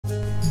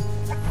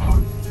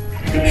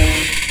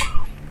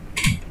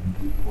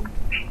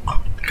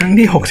ครั้ง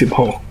ที่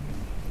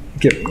66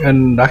เก็บเงิน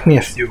ดักเน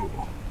สอยู่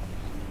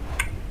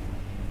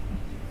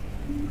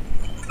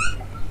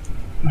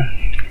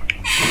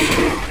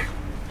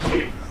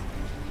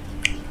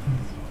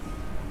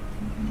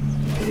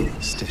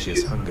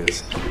Statistic hungers.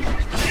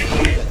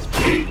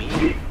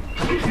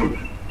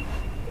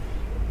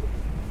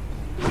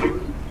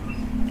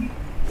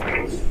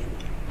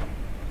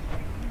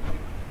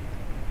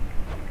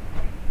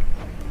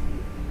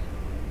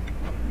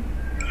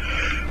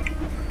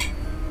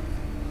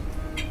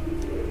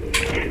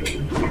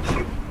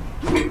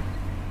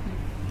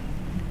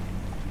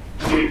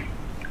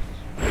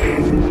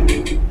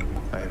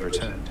 I have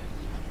returned.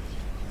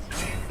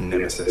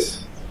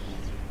 Nemesis.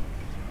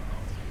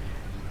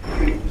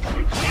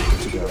 Good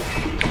to go.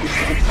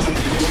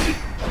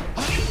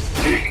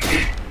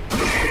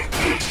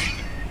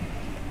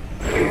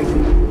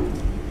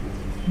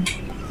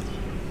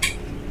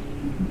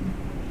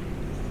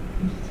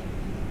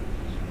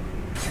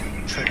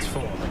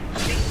 Transform.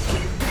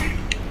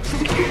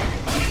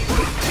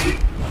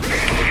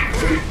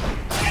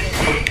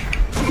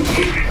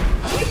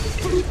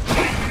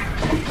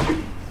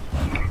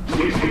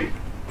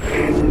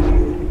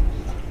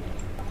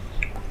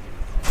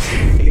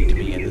 Aid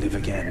me and live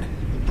again.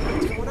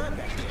 What's going on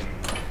back there?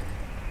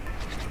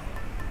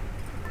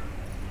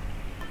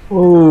 โ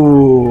อ้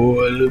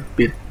ลืม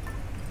ปิด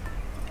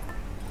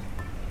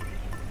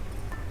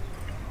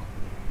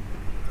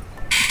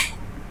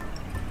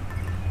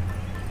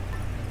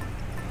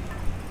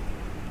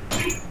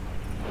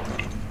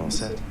All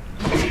set.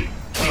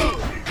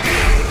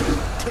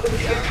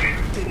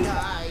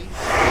 Deny.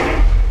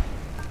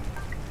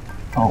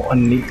 เอาอัน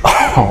นี้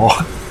อ๋อ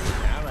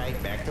All right,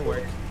 back to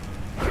work.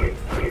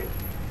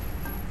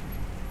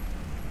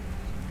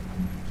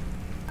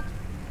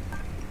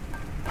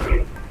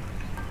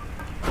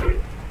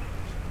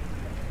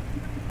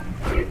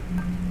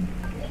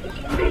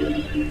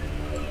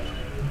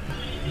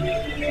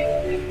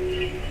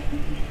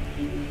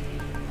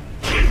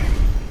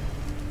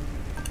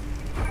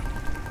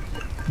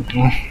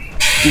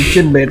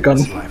 Chicken bait ก่อน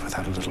It's life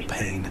without a little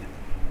pain.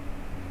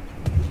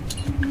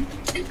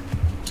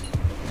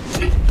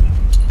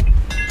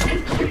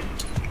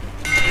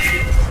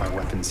 My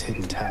weapon's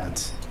hidden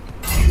tabs.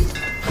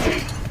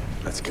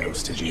 Let's go,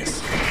 Stygius.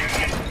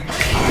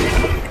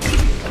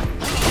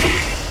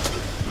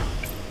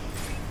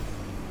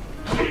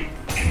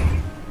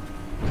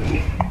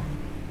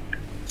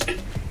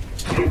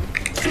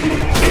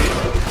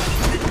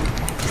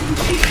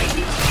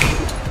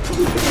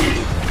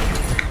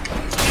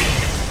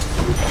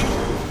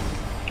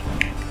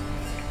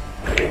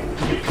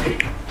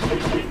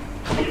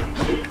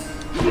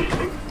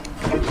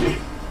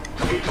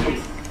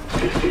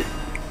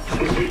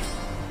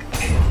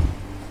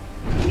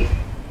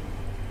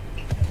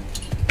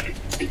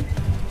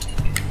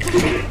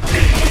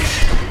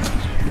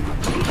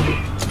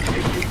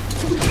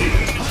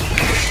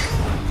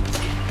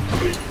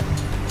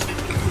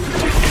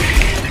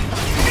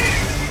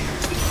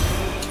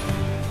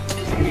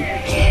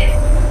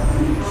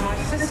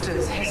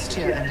 Sisters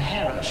Hestia and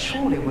Hera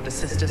surely would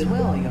assist as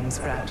well, young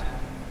sprat.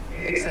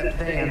 Except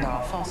they and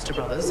our foster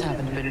brothers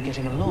haven't been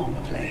getting along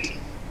of late.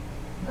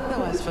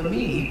 Though as for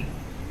me,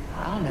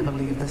 I'll never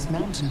leave this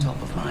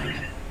mountaintop of mine.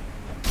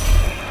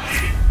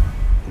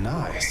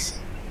 Nice.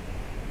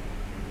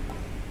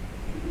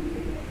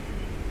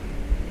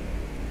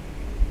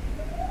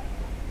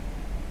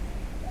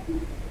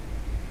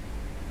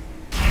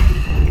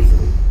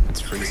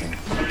 It's freezing.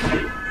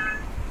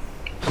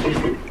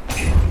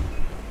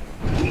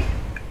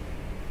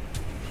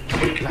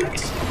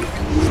 Lights.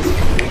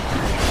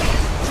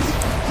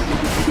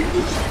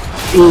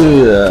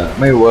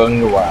 ไม่เวิร์ก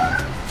ดีกว่า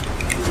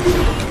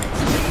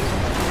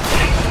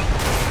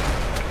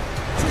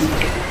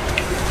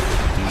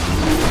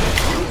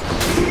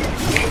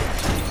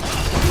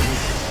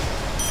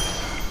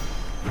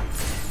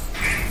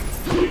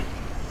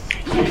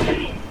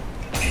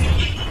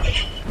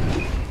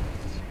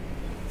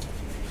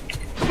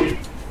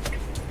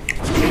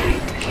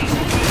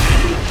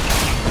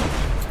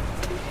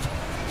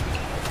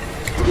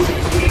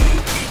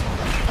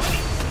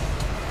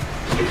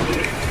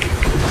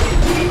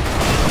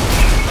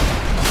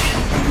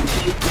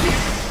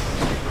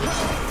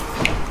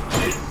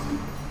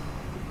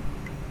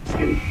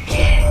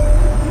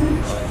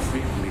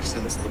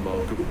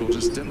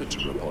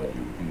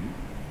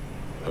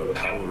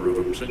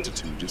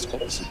Is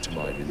opposite to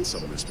mine in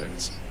some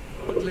respects,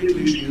 but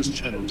lately she has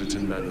channeled it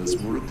in manners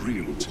more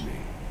agreeable to me.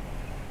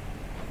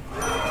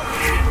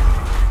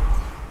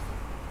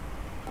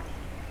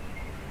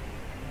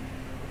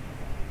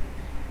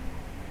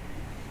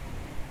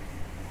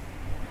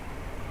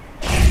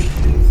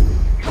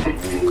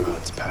 War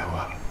God's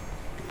power.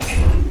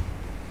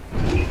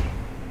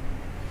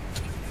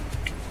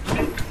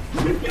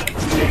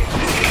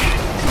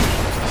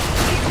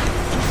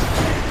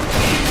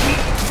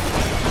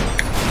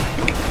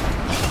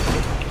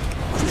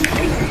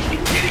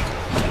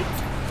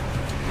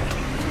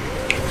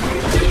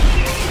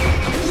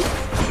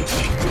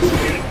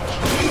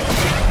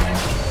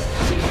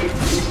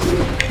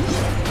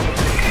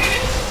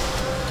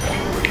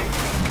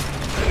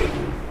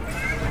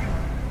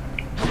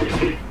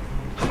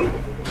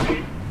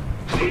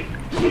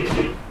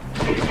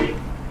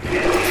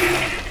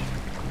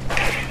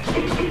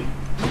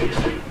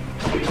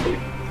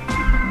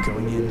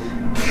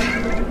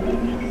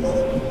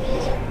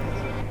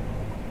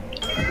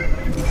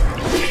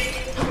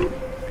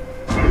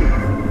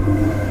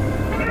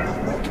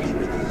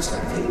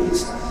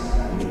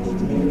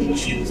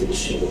 it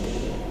should.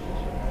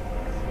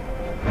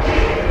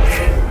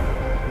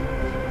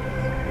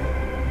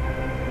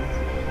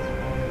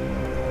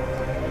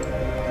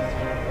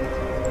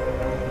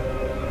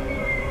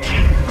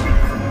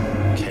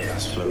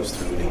 Chaos flows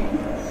through me.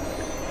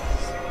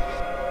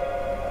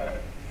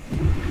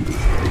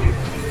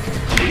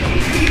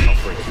 I'll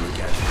break you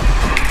again.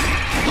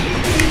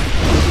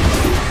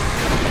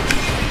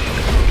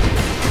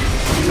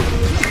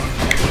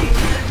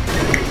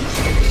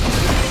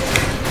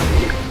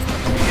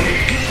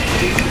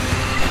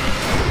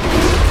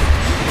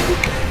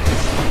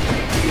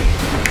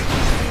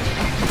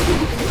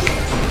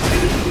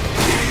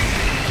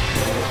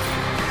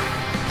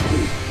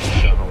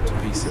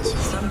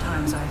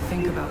 Sometimes I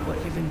think about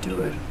what you've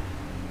endured.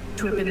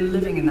 To have been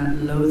living in that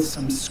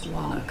loathsome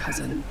squalor,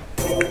 cousin.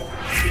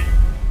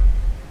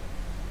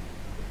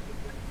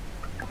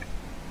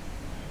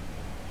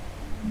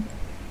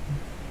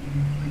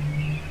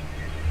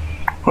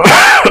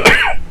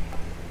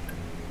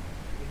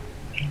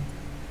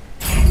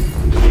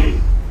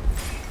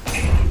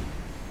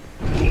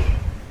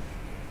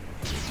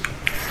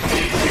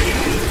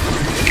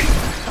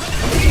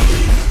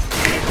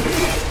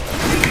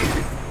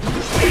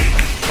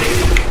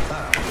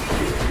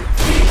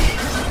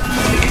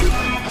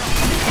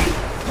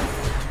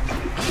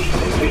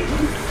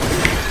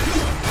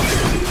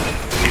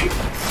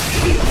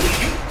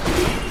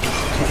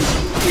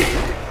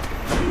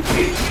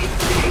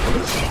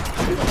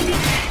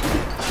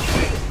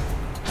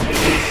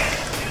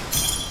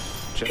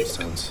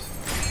 Gemstones.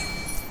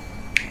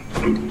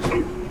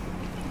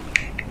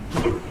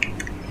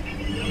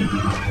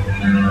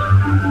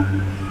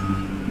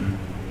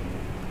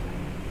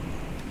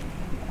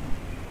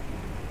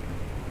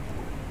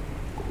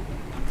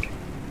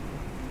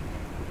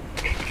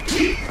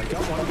 I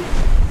got one.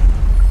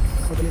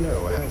 What do you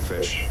know, a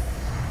hellfish?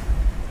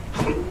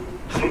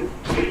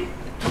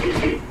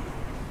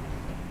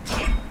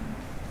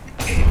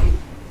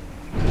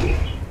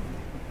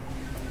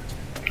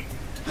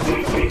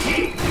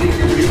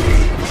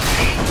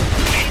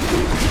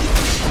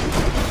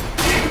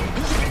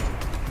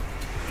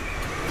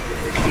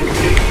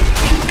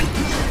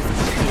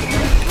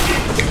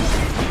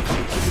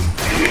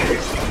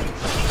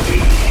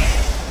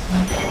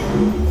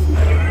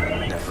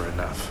 Never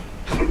enough.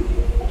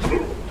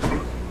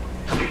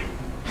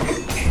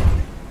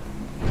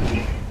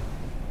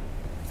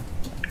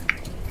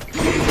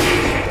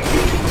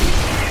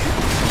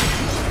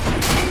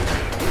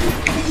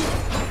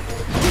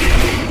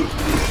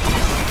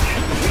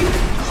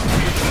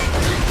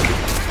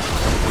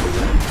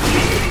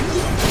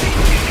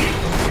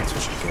 That's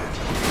what you get.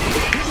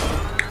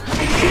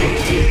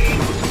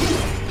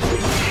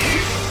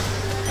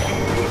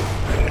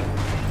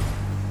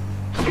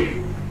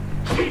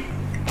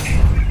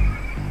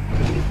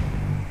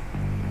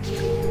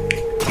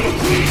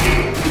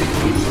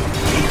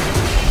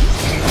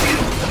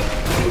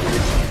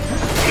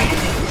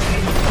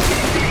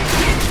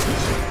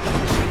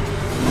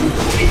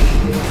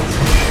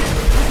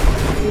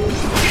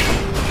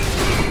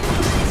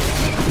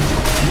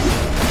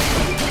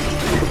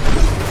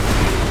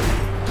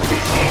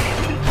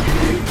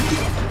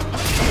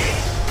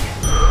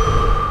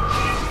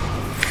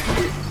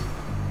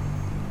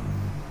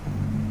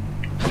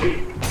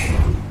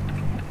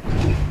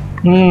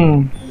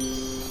 Hmm.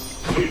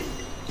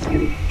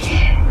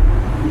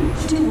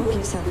 Don't work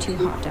yourself too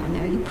hard down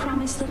there, you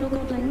promised, little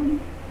goblin.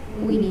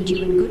 We need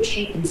you in good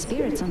shape and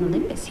spirits on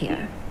Olympus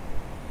here.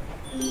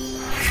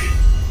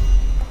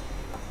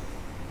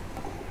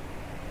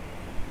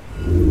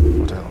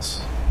 What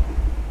else?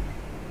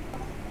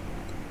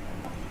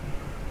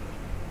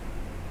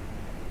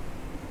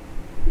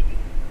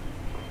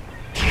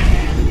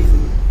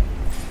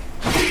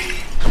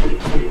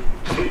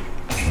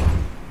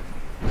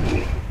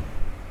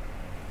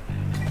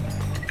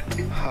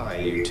 Hi,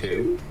 you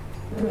two.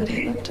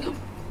 Ready, Alecto?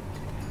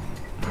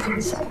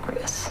 Prince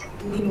Asterius,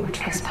 you are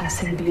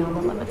trespassing beyond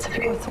the limits of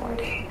your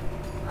authority.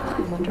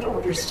 I'm under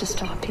orders to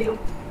stop you.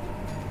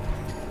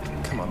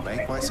 Come on,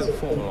 mate. Why so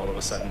formal all of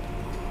a sudden?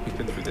 We've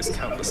been through this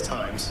countless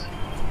times.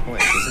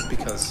 Wait, is it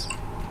because...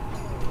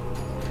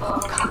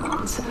 Oh, come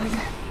on, Zag.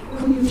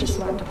 Will you just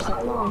learn to play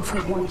along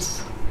for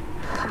once?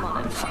 Come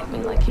on and fight me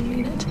like you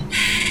mean it.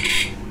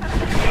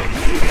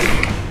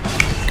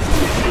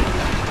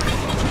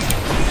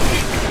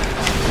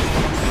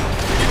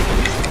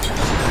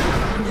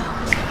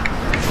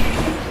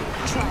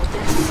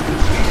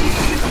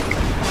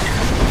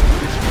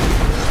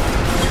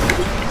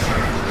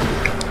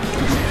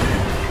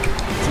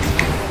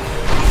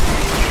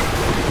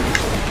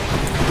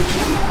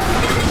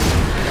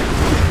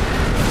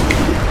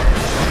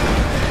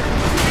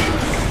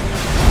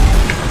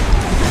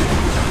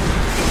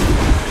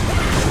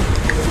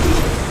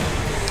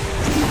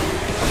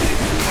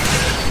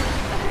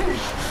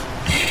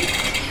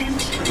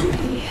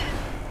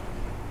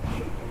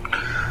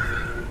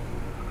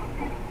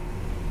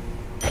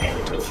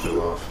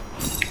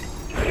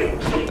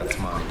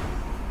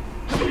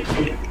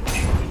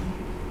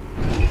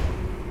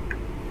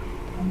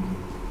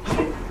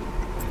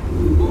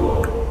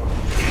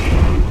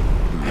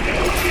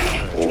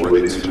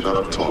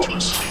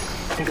 torturous.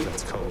 Oh,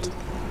 that's cold.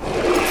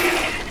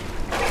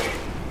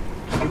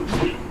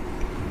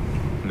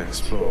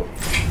 Next floor.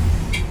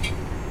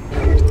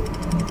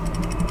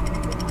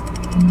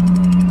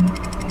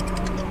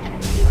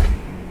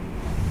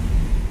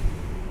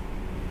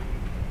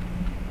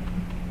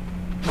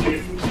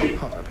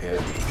 Hot up here.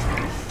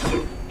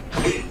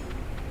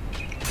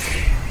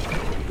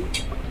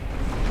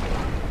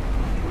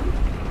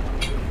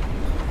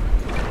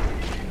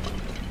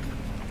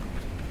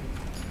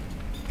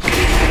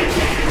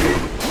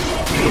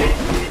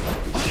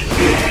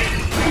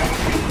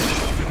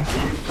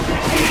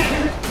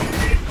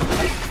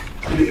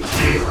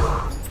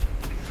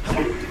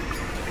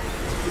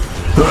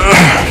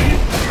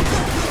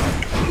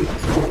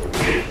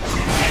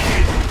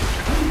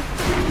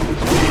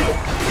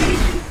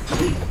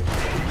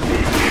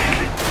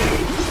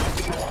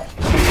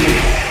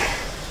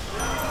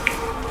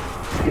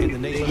 In the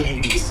name of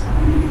Hades.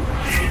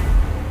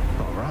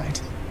 All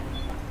right.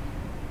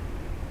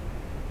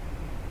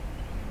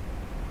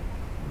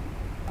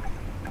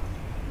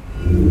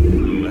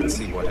 Let's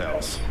see what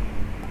else.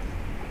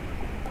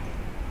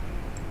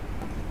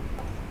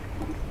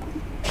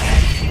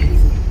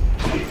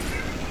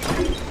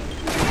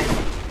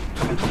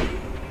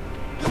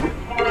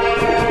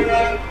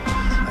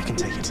 I can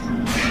take it.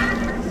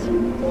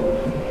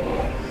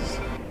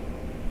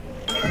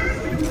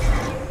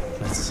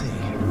 Let's see.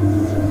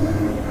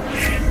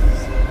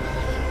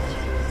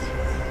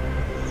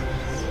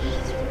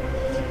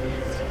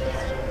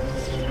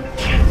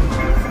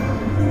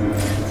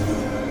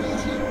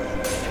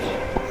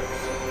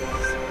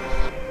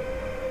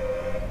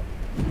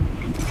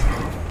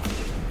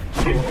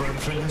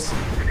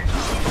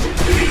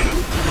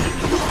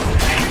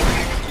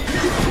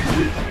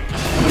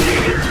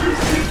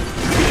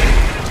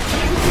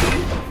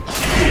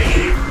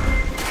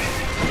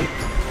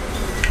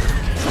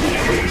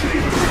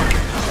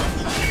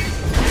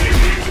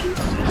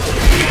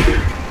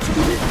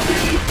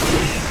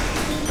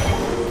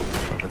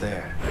 Over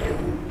there.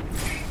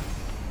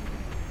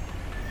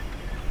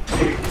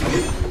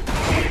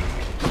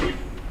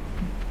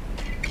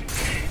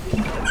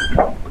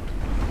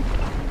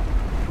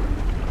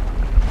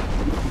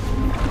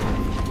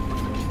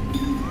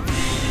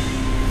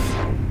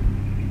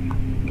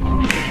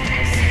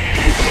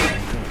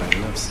 I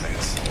love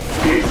snakes.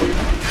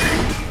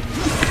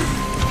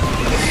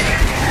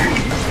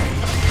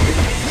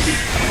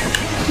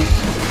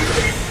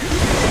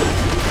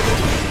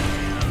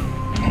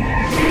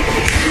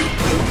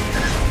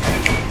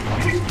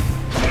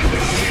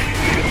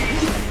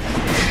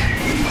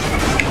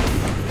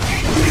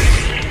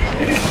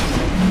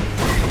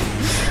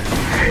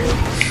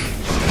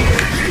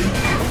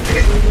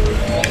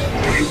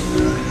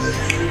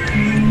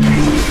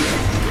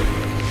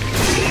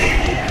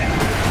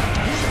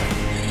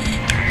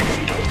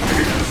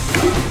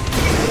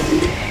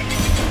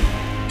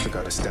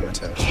 Forgot a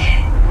stematoe.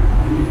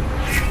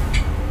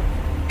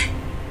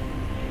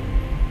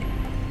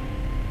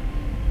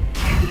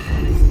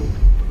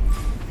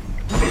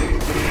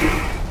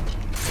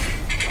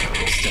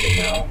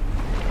 Steady now.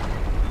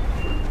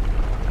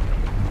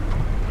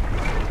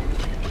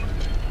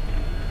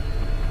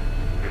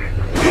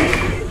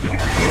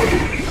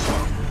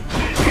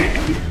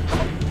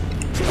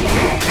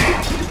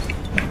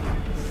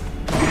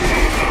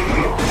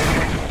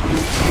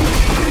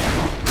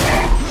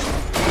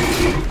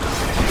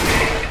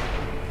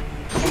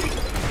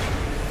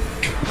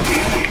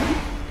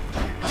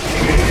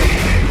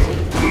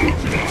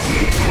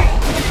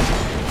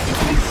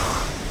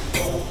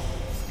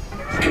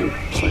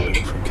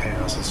 Playbook from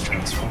chaos is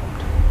transformed.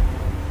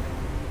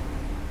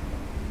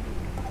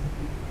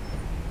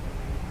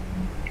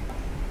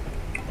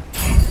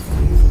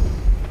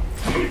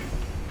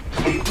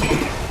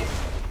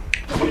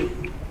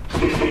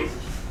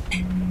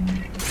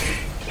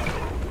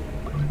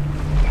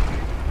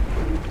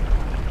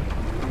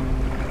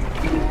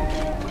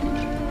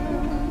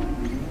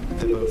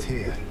 They're both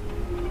here.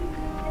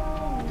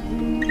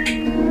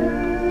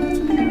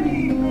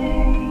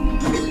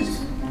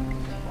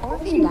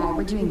 Orphe and I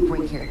were doing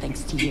great here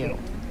thanks to you.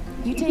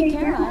 You take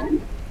care, hon.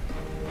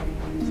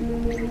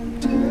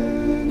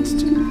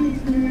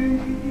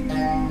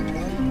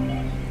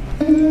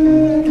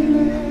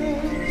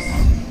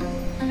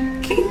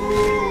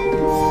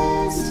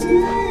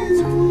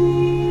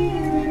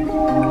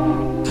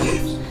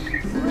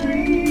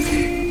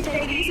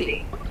 Take it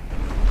easy.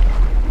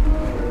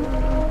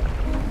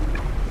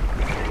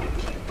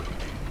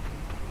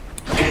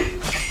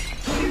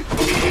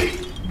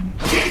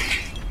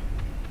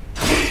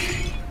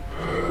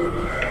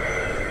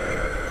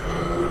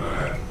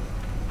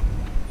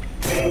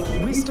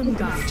 Wisdom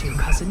guide you,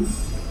 cousin.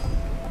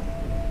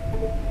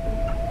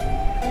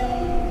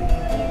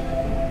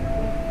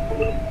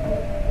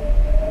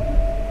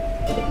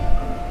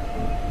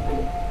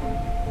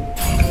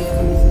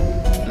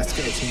 Let's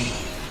go, team.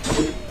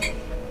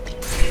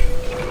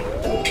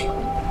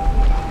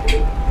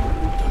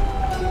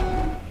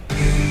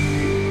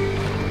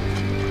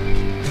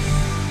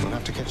 We'll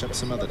have to catch up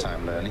some other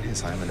time, Lernie,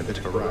 as I'm in a bit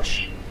of a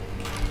rush.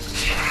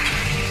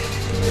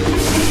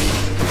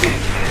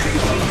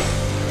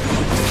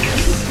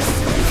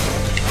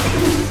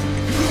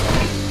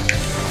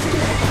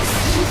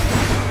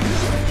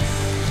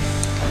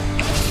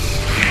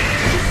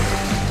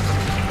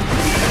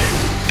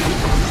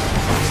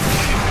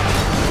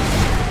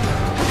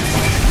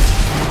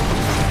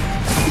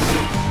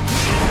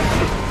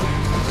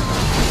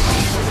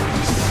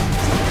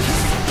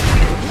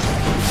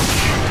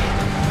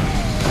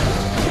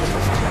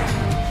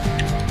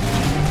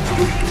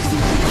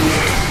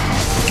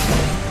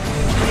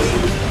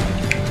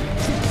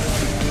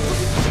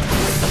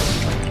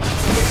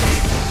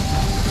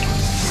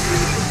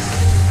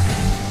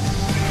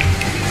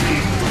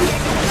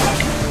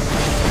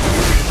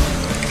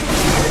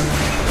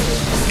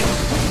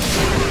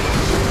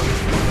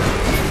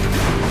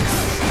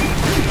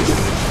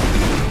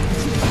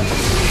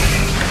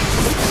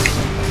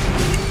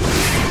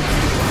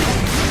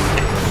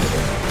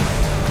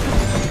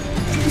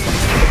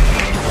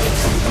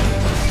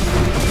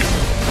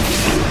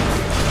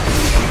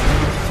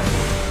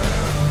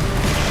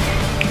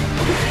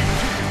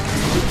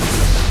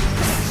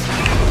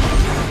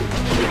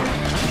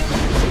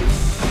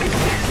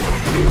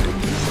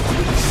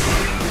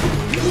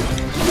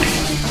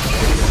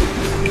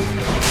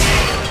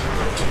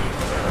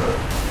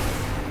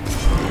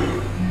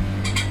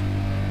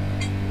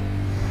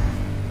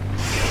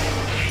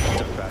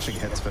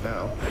 Heads for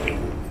now.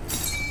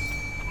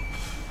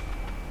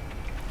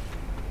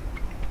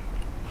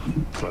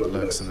 Flood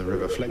lurks in the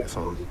river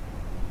Phlegethon.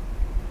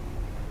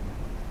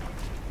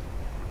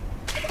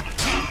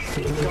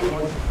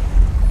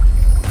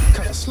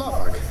 Cut a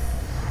slug.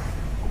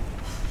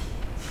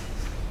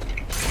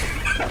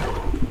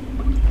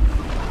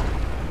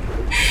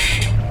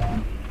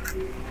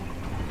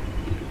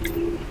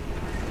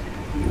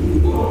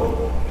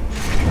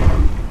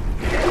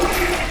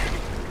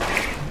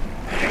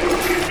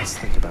 Let's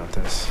think about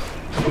this.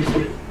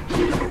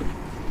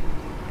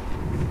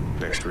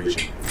 Next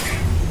region.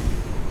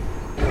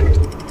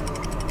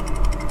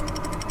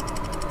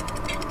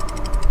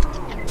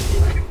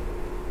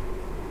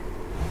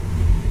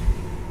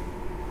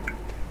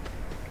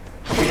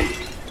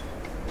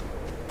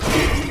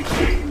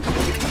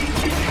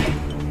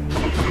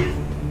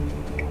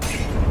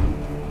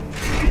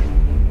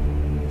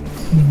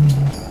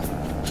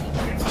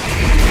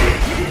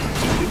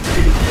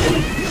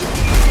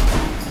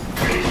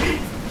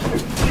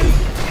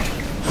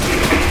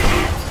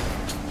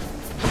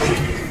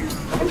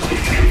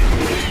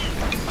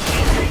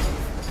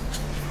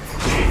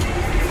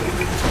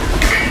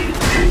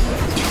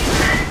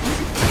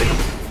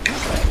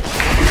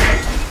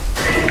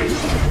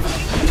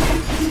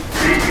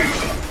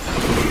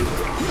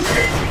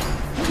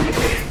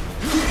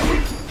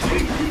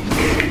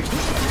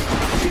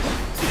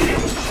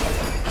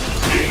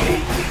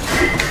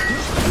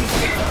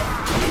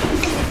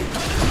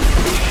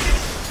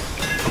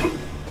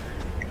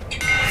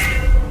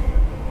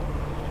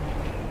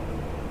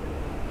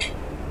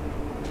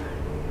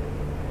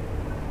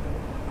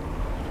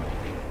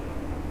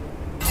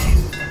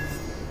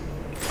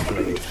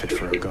 Fit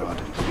for a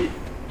god.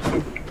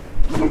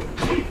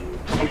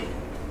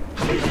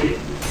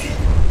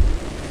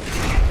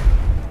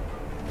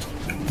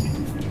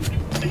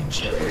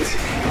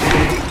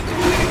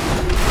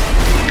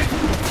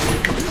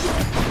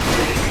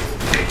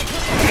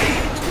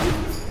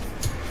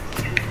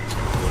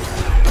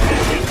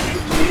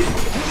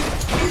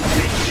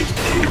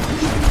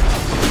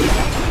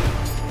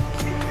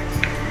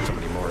 How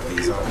many more of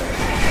these are there?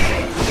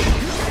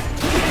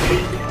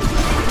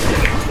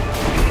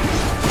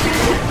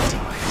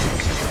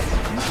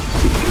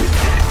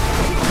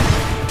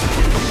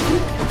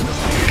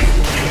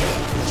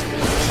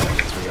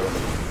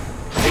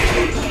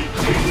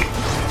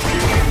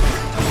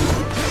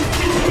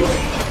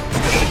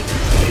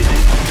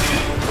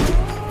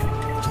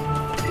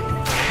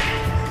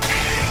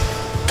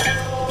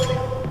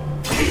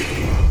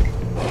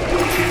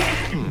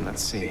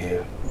 Let's see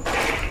here.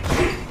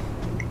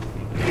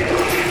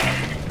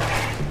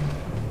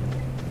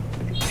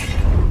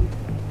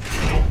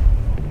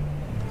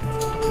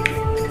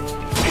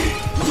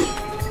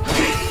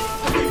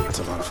 That's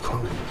a lot of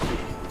coin.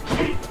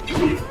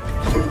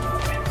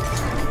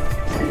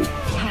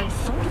 How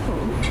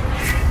thoughtful.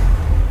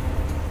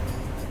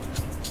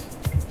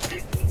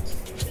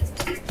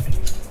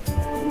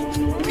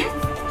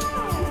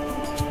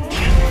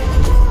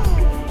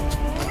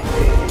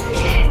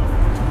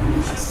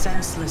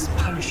 Senseless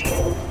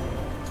punishment.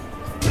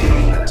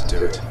 Had to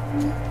do it.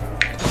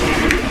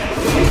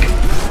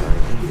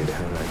 Get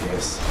her, I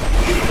guess.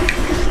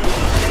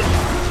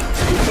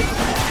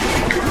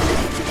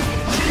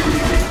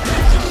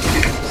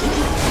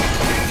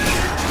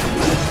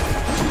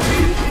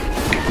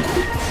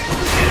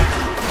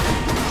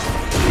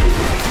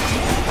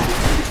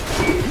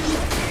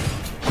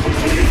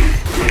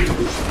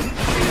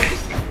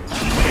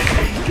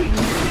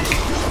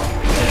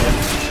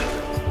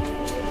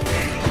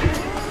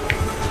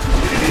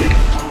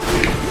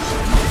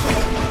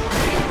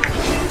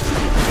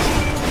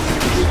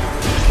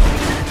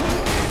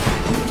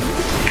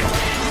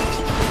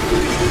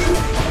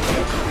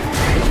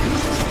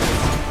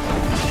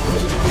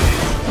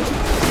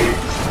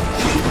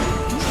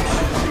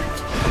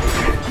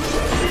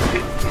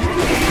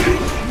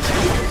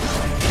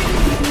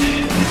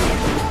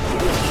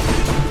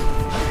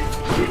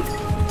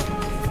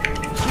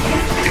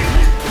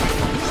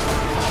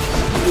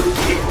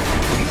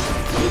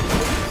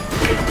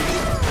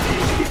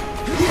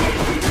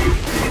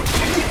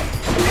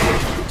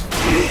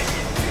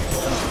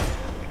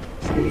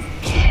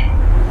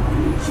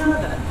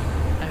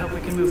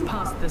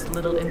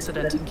 little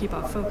incident and keep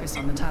our focus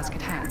on the task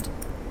at hand.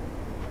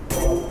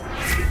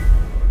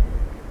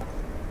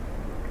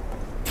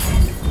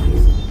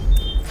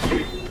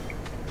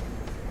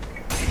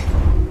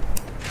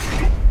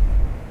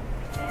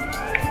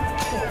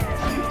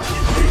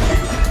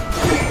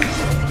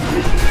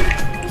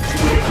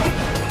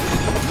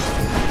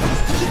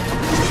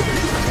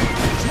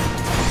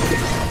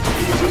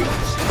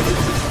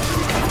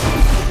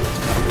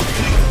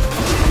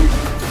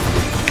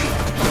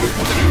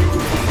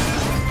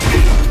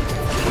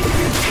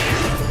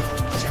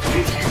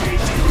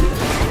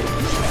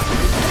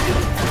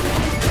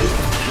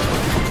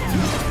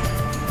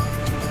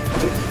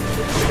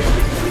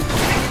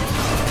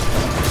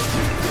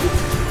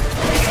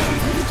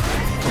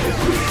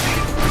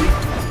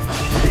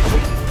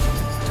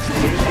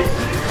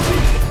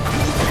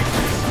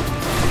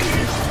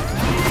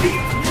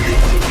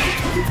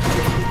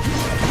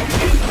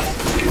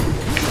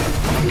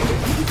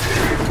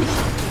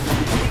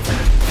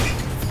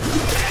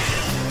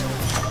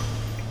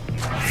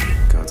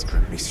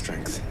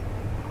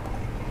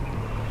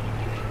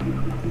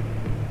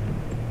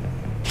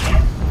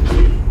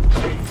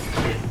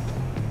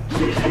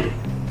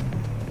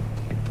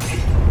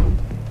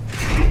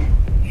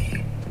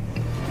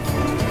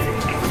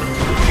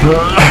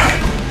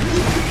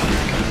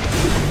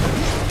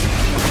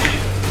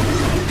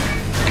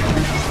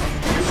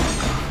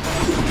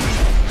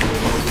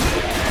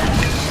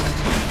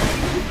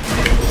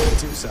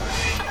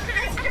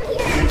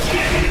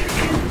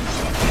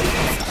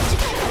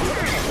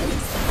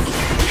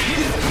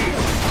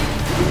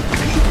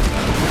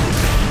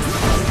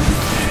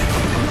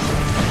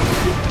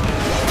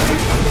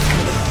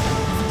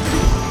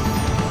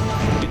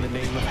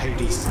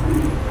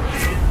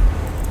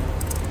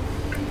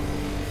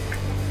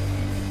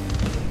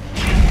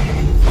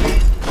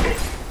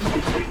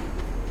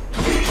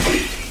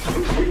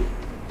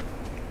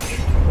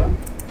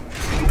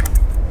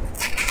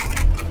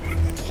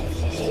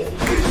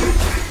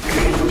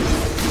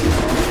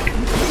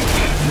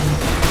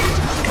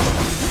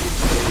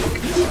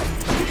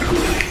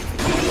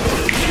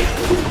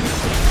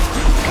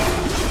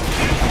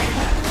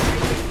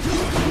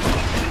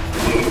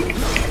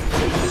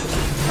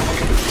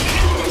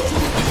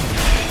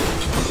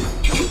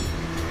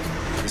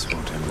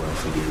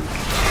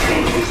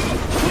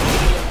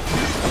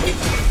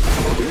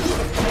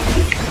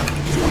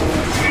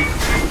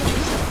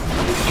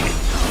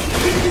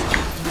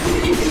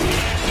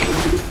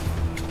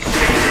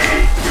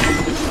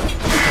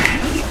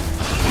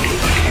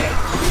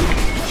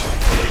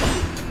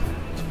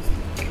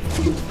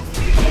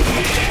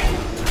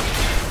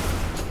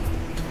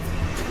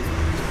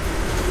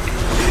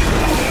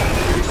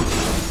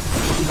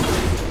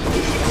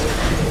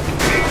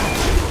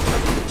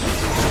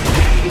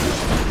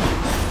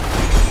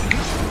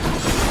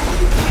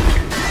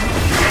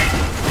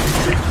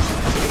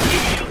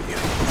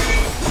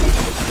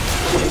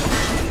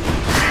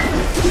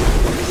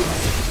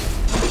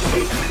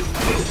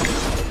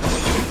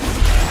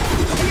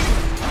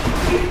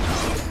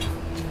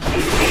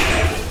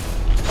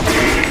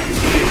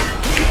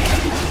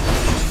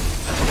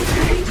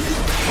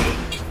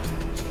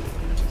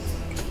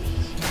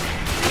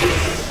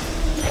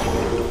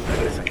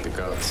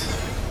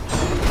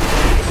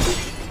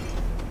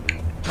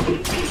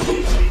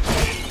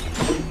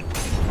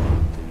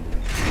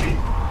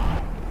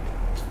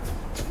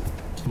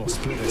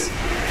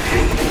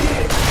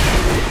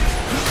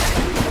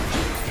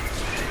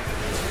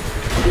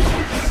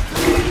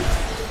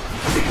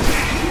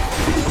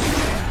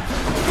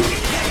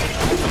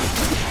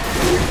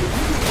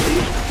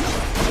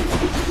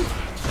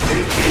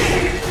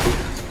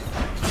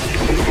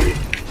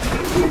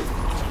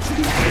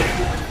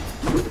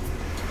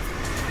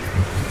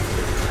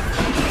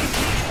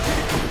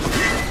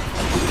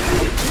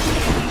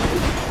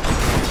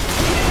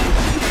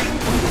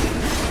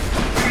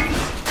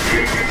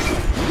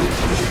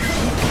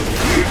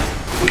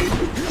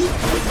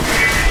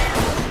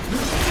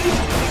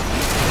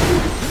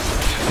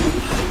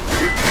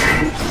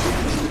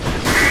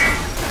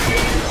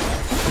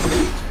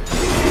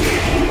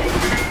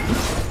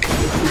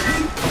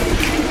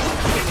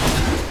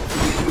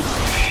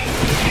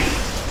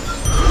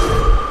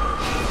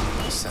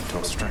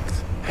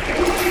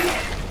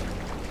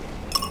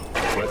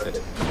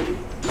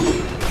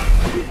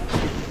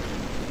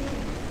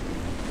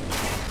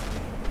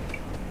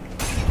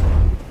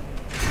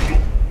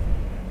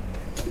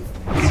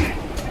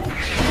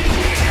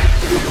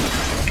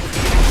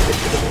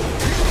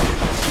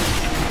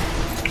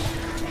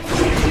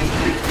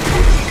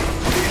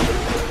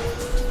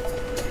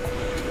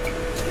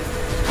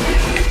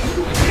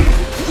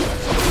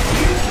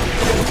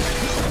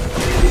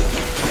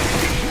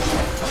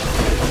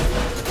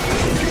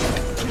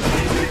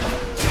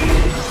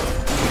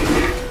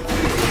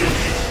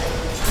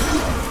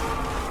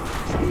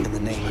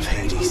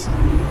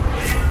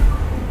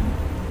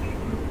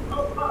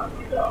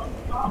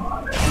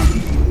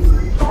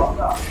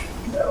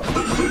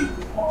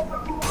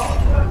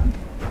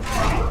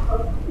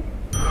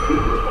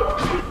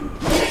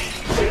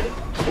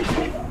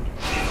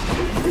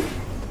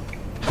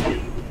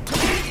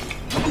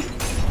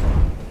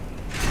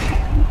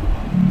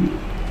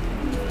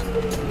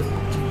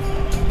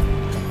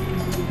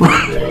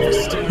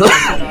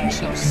 I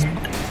shall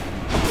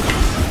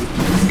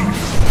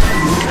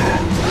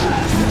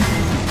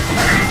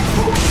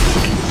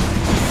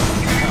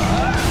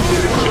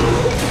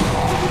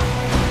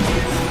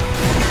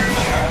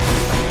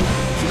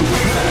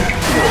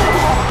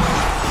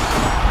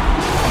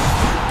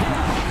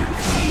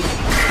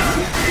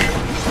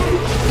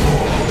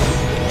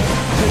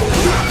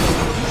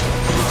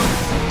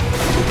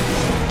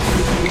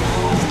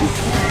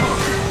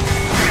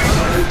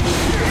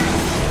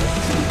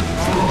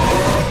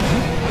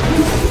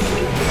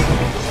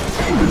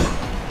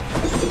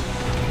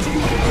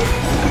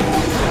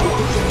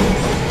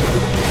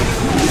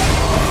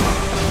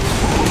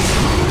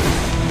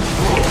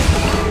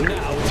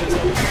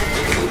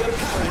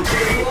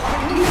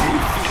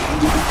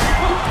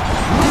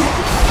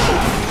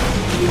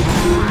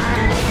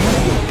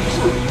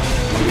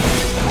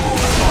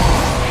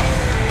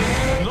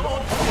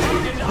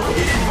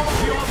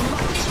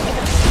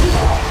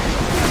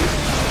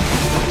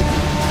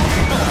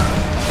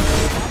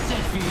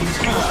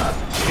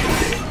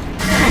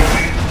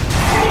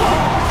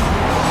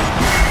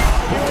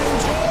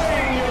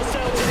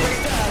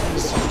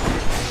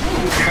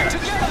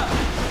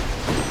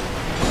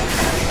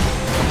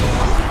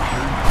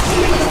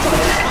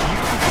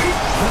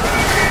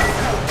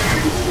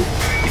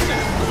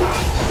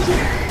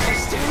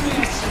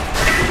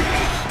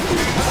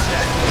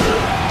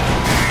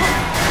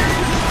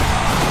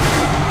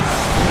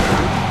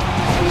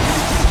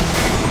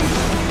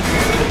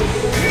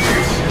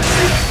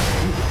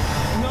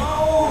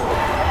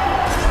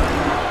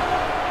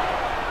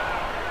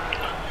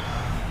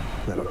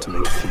That ought to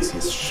make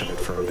Theseus shut it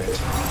for a bit.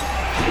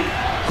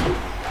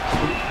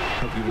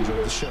 Hope you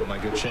enjoyed the show, my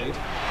good shade.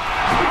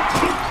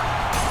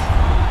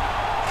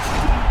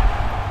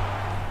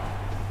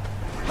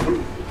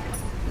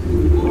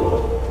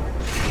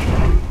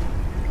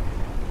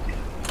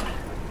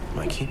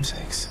 My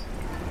keepsakes.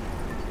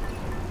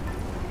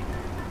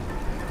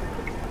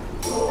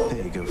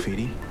 There you go,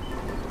 Feedy.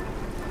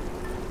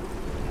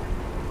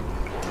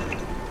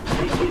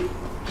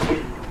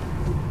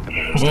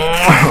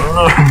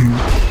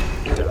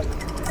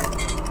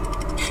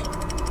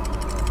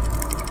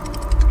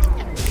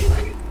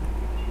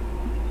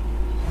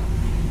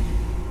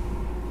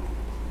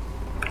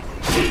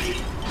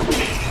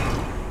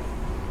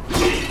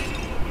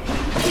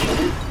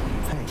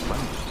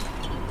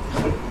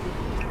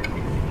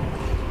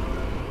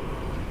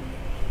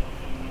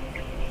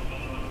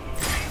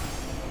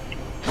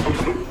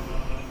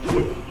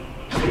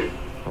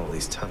 All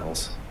these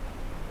tunnels.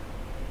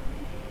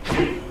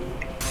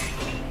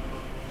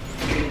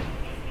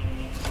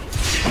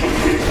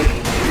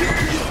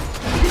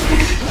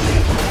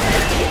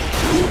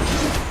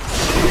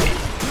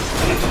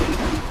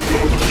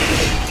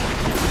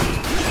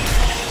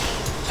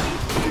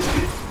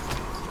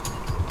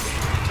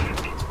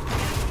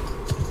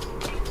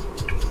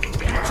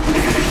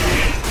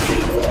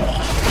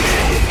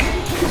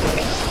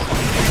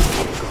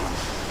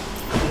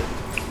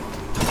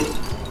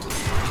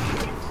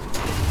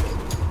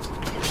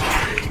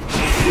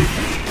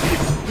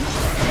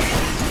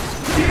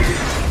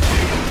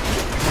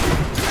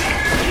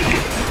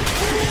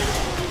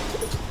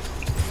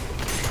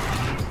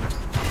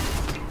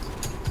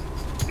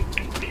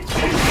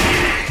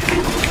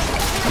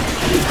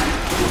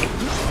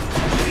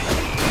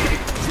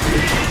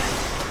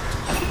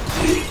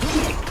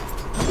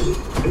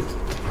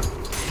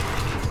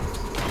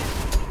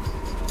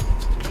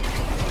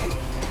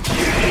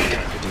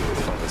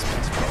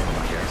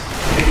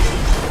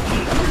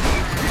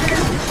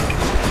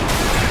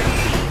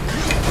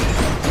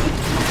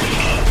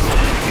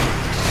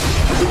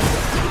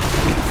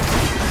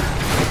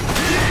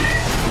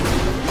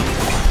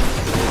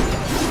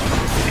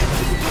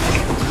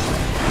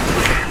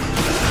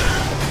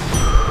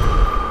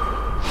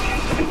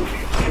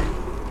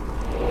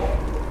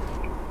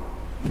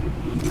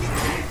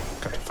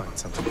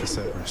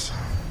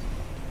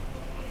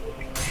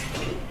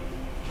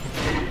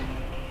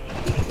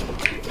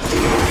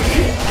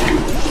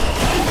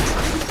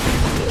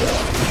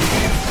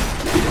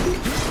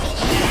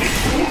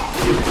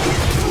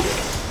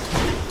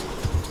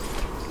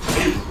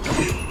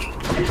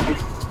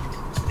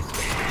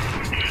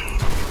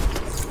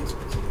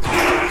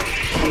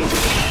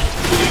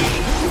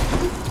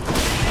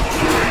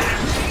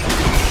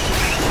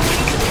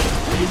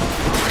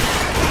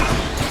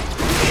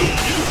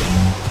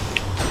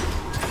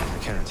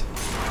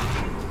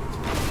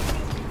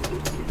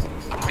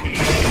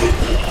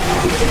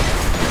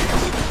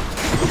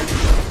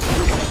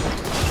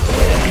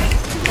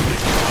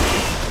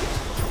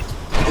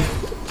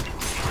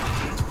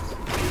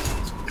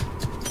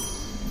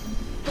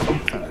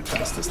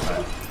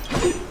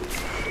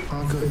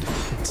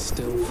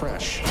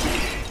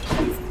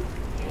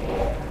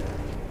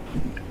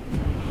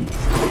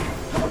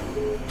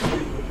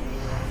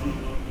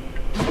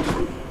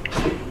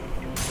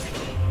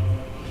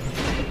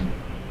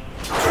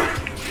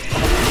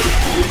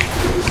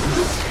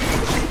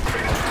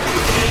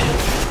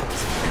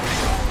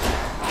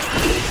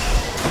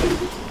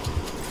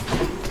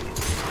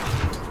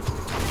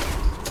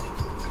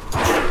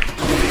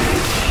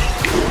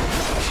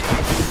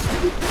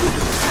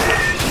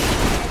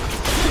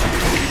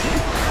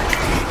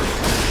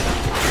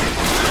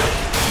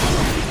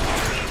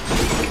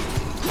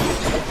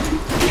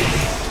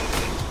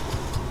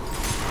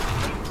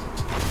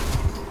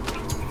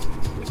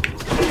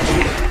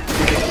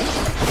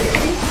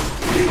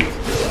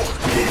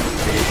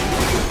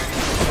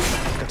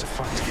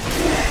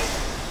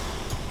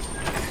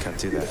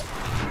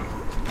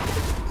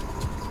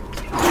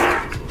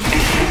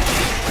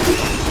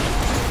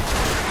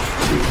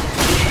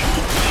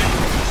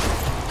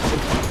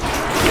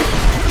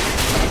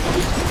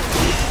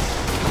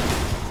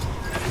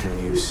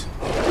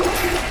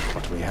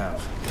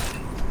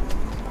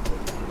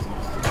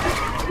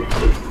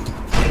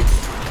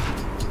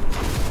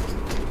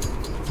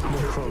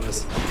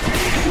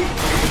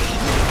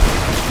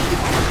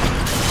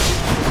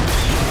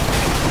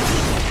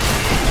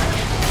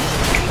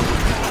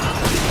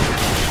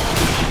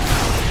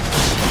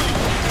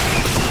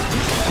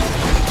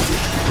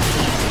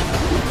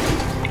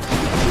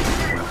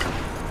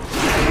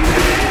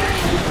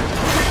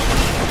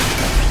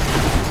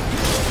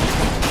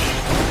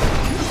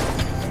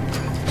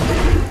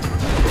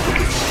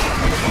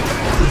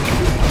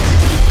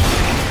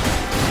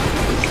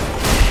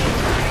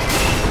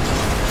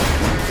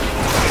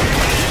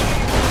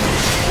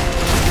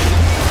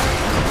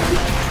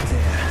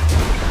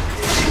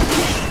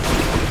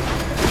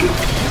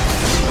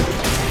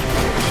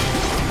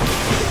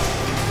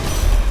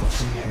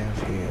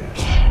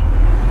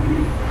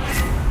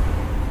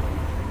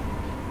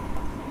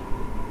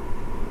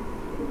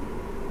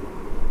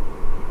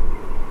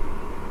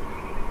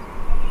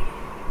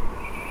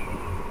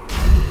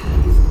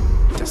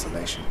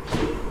 Desolation.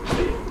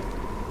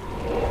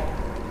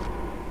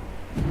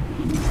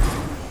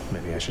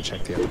 Maybe I should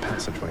check the other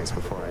passageways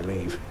before I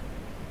leave.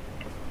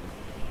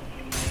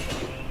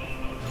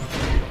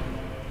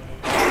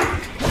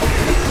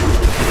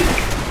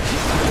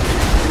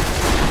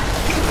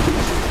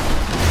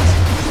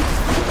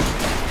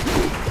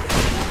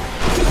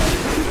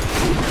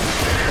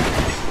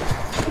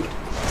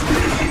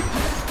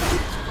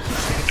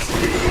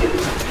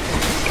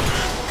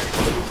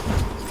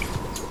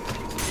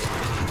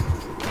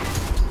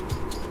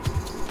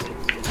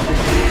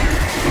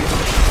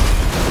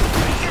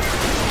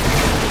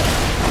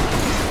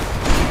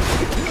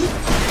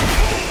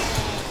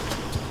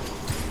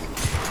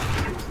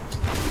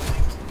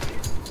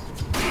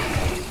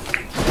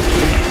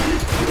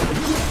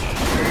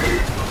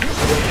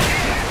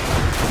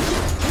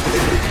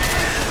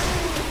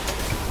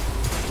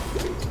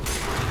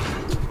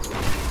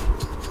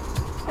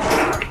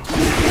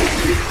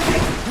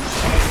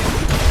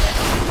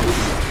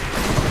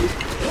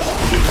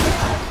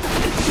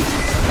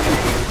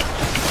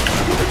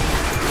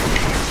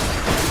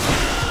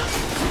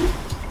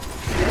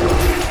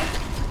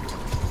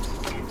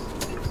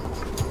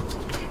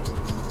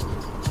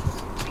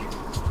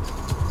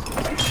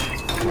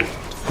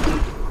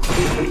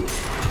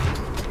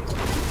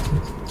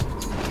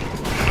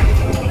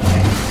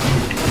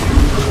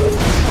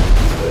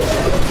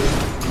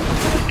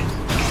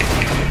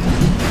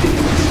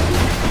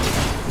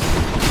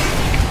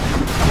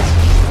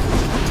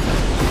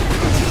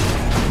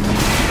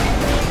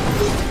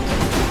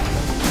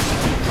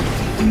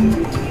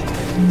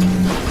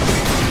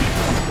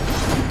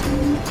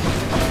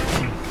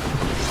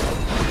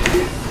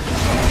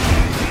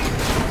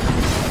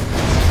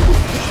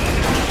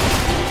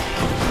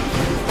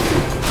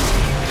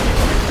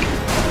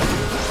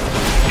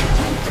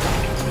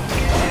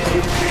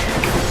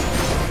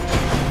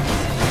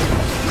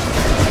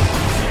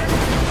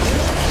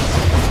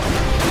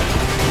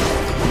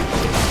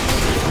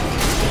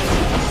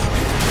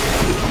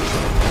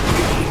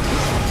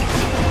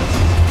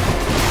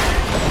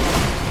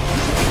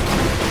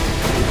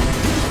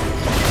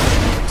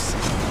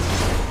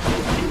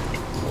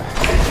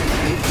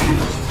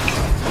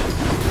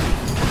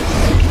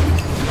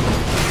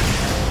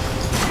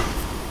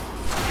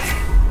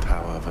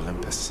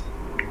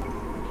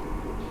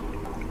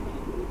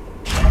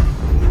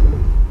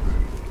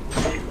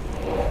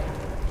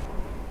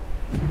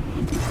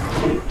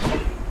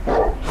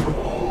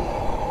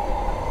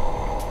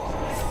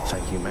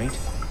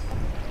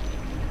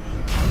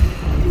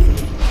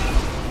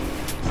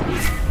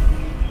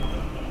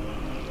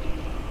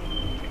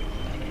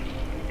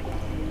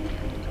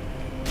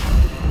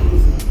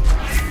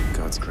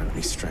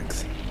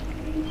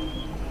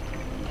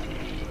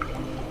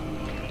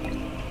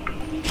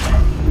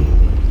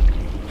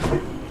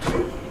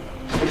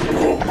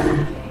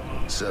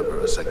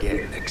 Cerberus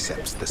again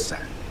accepts the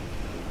sack.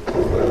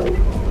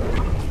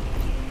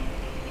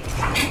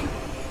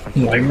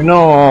 ไหวไหมน้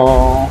อ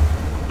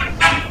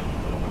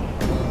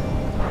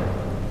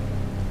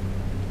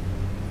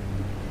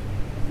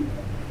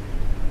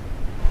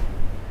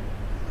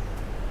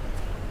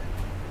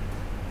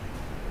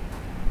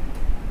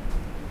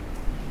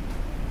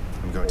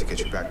I'm going to get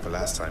you back for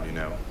last time, you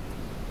know.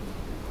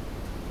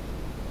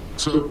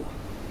 So,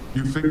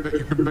 you think that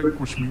you can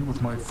vanquish me with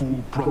my fool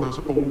brother's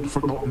old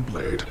forgotten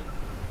blade?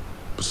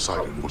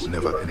 Poseidon was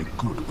never any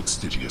good with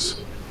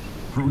Stygius.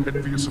 Grew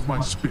envious of my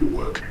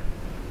spearwork.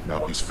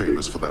 Now he's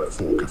famous for that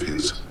fork of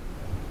his.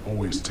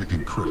 Always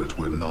taking credit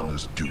where none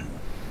is due.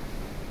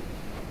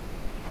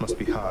 Must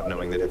be hard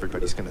knowing that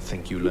everybody's going to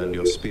think you learned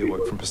your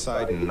spearwork from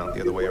Poseidon, not the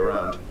other way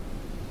around.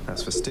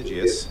 As for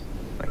Stygius,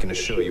 I can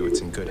assure you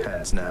it's in good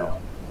hands now.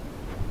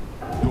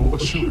 Your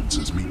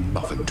assurances mean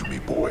nothing to me,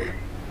 boy.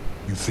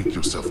 You think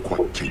yourself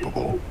quite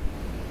capable.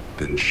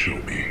 Then show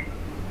me.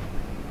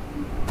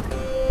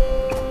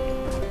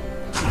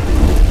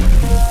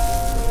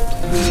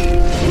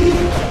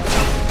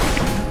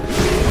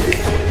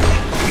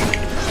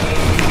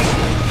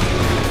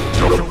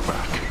 Go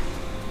back.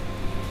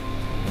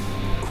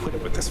 Quit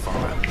it with this,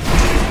 father.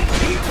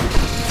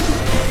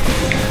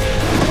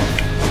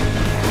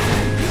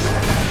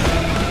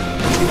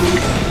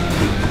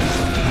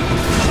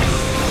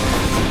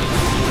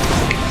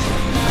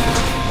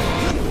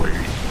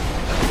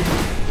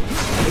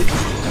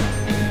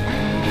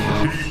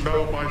 Heed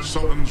now my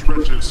summons,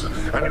 wretches,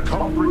 and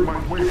come bring my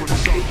wayward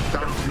son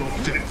down to your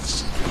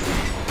depths.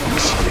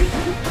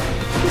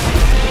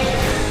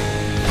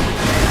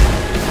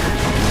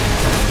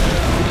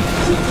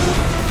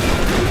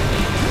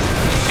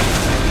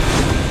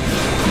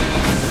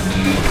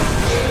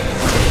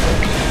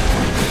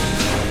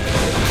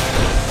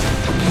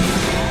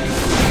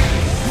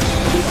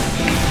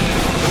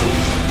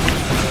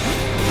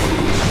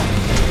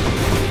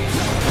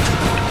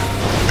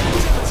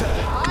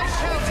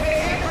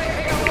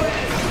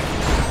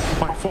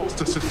 My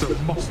foster sister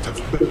must have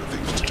better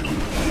things to do.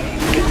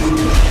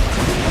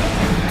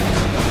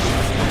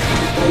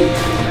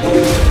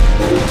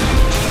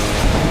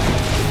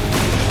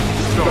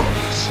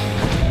 Darkness.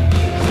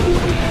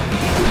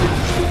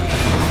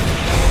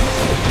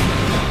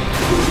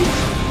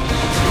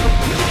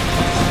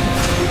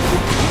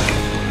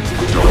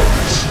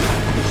 Darkness.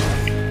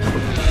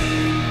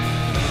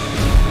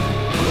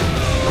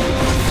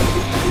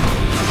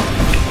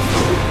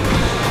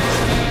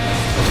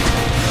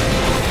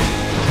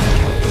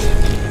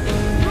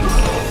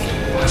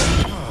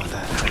 Oh,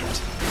 that hurt.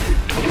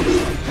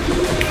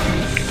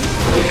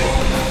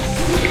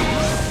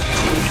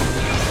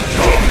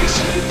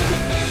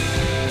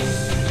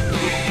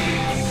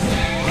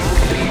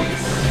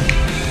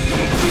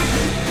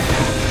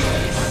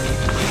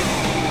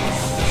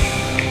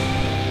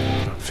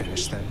 Not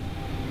finished then.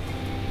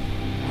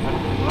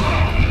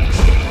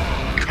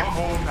 Come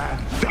on and die.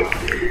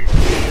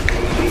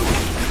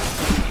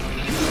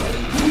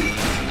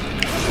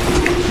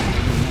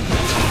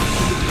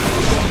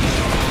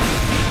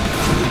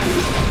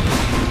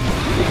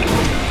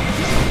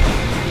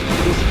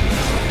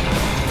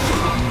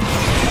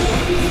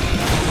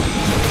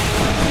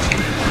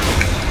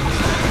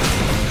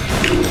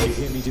 You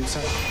hear me do so?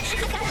 A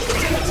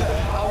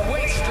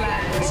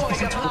wasteland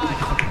void of life.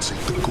 Compensate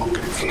the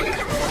Gorgon flake.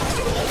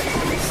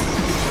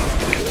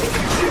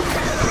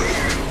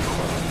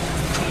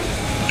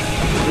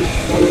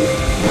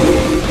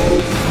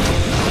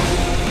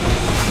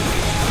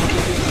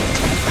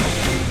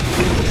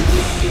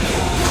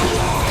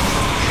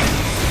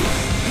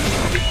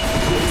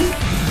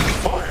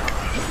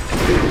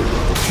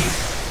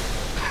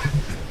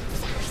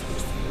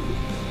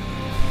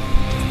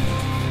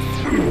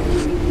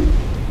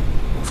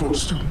 For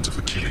students of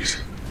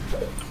Achilles,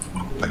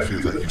 I fear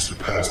that you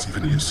surpassed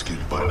even his skill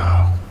by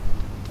now.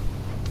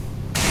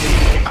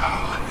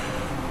 I'll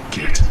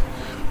get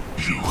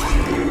you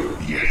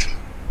yet.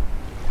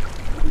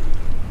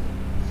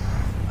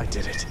 I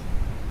did it.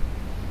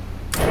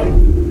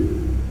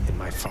 In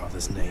my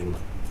father's name.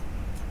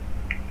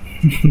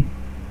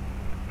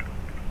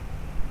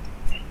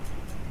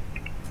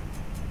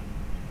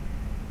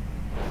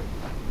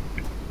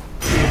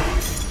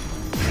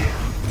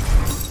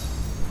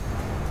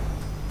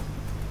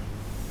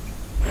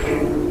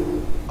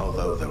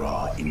 Although there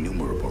are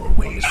innumerable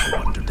ways for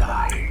one to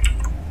die,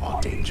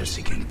 our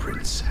danger-seeking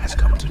prince has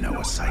come to know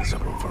a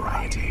sizable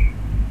variety.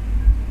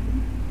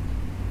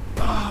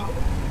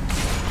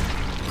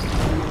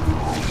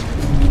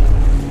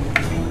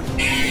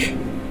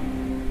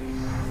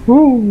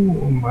 Woo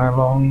มา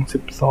ลอง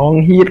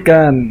12ฮีท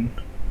กัน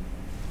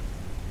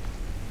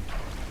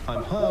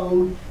I'm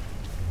home.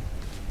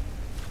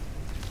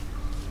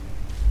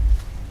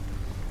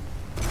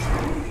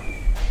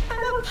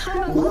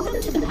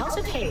 Welcome to the House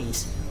of Hades.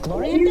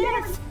 Glory and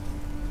death.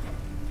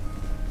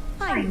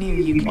 I knew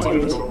you could I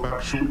do it. got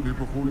back shortly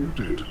before you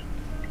did.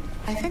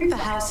 I think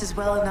the house is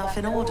well enough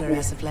in order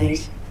as of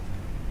late.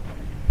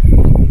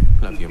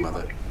 Love you,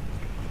 mother.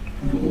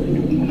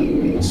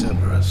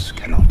 Cerberus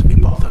cannot be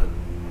bothered.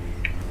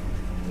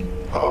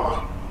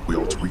 Ah, we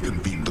ought to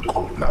reconvene the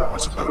court now, I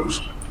suppose.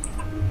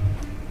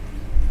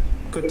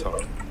 Good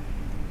talk.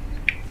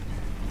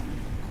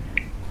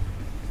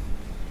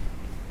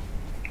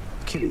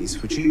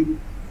 Achilles, would you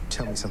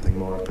tell me something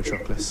more of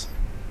Patroclus?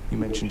 You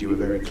mentioned you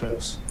were very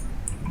close.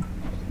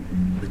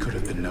 We could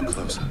have been no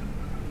closer.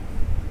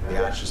 The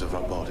ashes of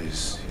our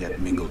bodies yet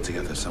mingled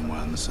together somewhere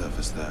on the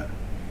surface there.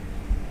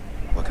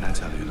 What can I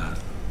tell you, lad?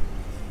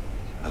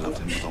 I loved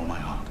him with all my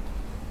heart.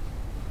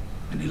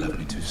 And he left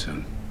me too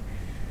soon.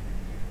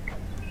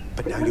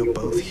 But now you're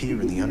both here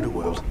in the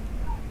underworld.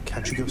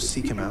 Can't you go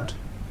seek him out?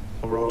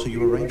 Or alter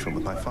your arrangement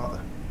with my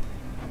father?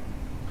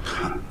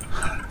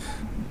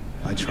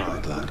 I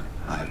tried, lad.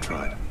 I have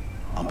tried.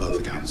 On both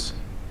accounts.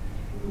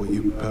 What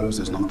you propose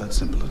is not that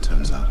simple, it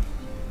turns out.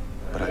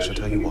 But I shall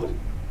tell you what.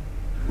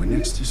 When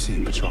next you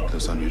see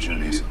Patroclus on your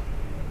journeys,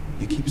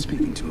 you keep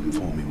speaking to him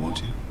for me,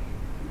 won't you?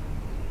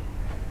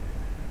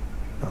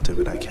 I'll do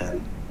what I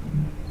can.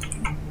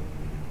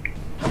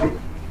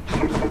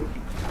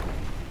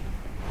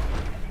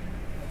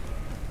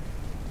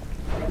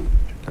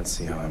 Let's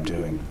see how I'm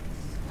doing.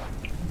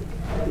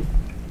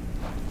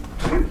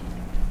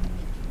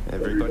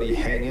 Everybody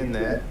hang in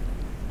there.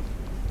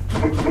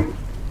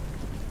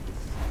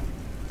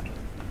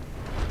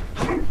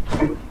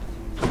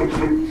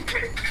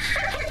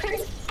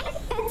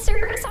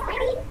 Cerberus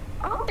already?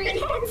 All 3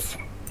 heads?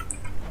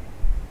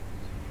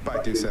 Bye,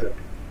 Dusa.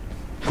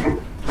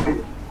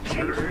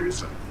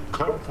 Kids,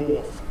 come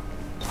forth.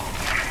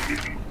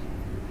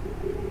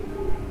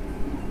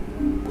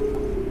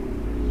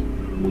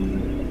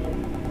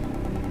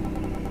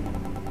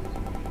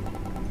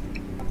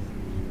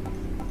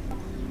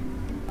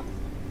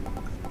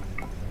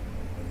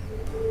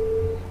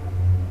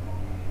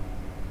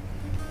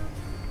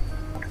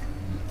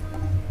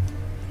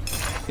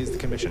 Here's the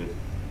commission.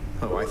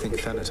 Oh, I think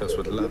Thanatos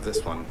would love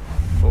this one.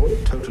 Or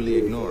totally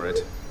ignore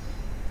it.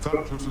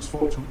 Thanatos is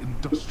far too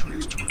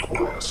industrious to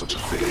require such a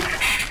thing.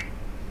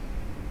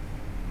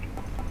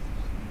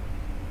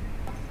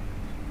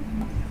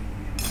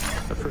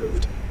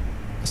 Approved.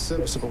 A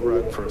serviceable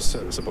rug for a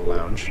serviceable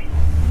lounge.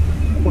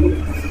 What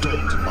have you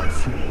done to my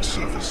floor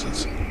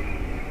surfaces?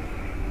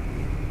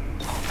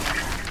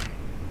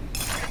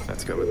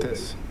 Let's go with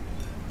this.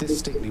 This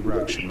stately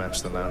rug should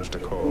match the lounge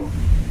decor.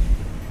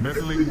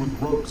 Meddling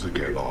with rugs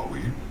again, are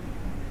we?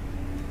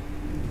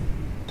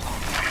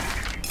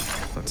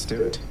 Let's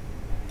do it.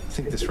 I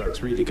think this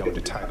rug's really going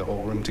to tie the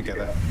whole room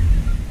together.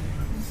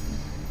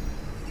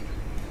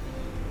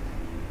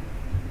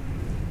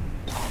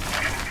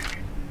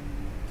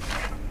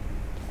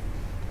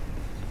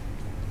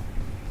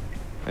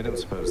 I don't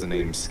suppose the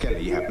name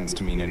Skelly happens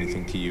to mean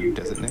anything to you,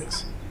 does it,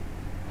 Nix?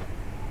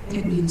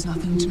 It means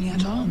nothing to me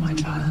at all, my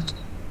child.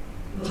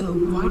 Though,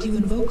 why do you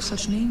invoke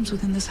such names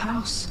within this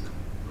house?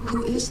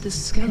 Who is this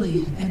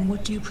Skelly, and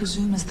what do you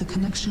presume is the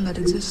connection that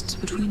exists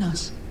between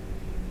us?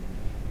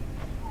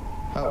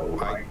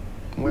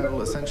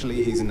 Well,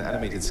 essentially he's an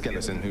animated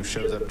skeleton who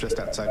shows up just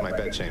outside my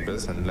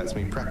bedchambers and lets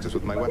me practice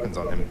with my weapons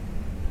on him.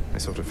 I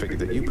sort of figured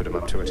that you put him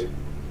up to it.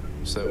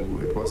 So,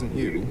 it wasn't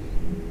you.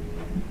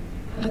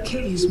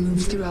 Achilles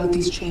moves throughout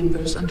these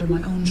chambers under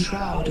my own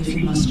shroud, if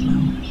you must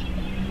know.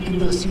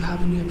 And thus you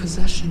have in your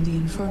possession the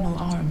infernal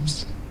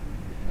arms.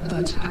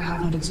 But I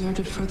have not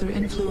exerted further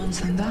influence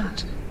than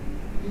that.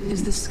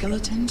 Is this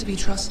skeleton to be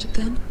trusted,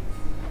 then?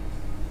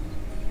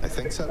 I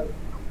think so.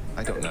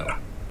 I don't know.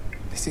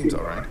 He seems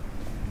alright.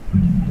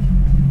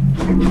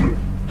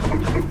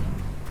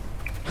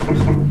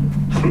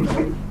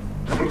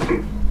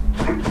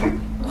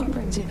 What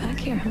brings you back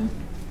here, huh?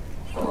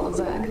 Well,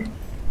 Zach,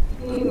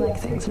 you like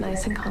things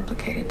nice and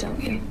complicated,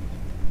 don't you?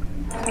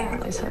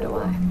 Apparently so do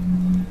I.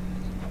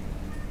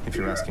 If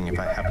you're asking if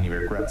I have any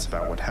regrets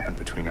about what happened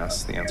between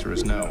us, the answer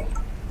is no.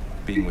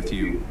 Being with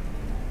you,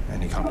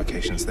 any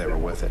complications there were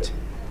worth it.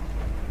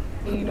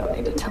 You don't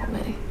need to tell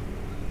me.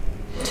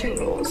 2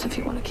 rules if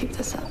you want to keep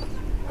this up.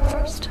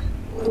 First,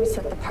 we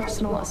set the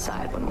personal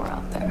aside when we're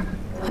out there.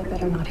 I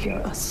better not hear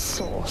a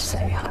soul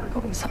say I'm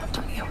going soft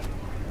on you.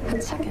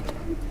 And second,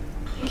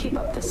 keep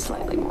up this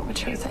slightly more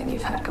mature thing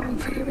you've had going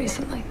for you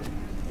recently.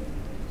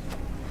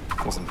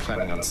 Wasn't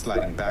planning on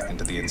sliding back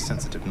into the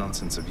insensitive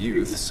nonsense of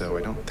youth, so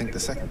I don't think the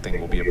second thing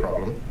will be a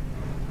problem.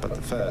 But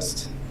the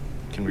first,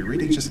 can we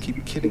really just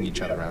keep killing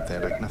each other out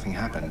there like nothing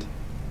happened?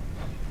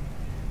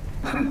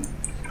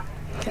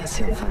 Guess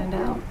you'll find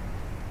out.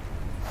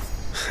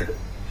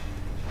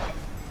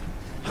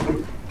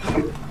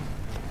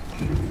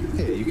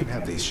 Here, you can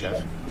have these,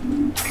 Chef.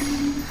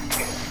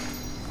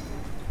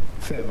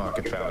 Fair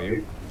market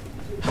value.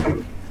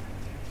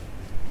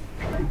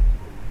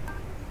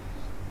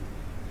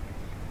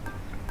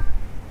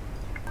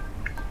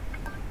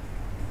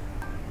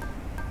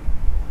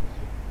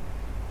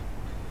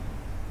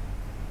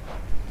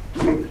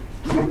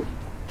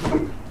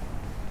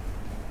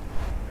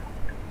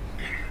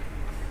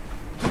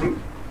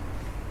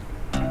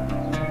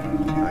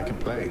 I can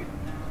play.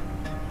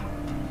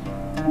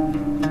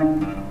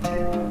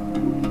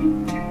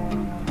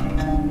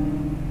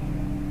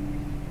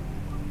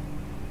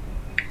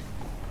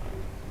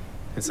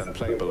 It's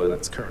unplayable in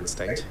its current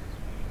state.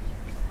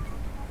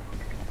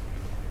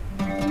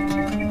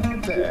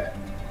 There.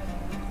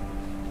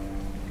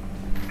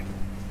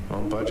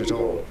 Won't budge at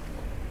all.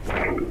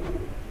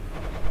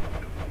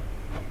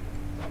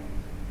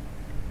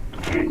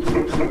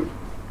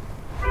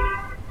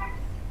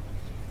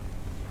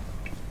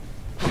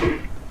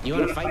 You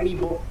wanna fight me,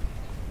 boy?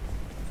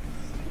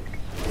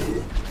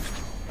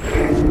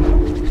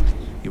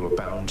 You are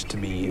bound to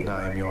me, and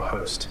I am your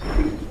host.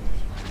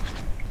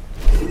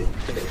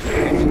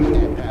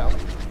 Pal.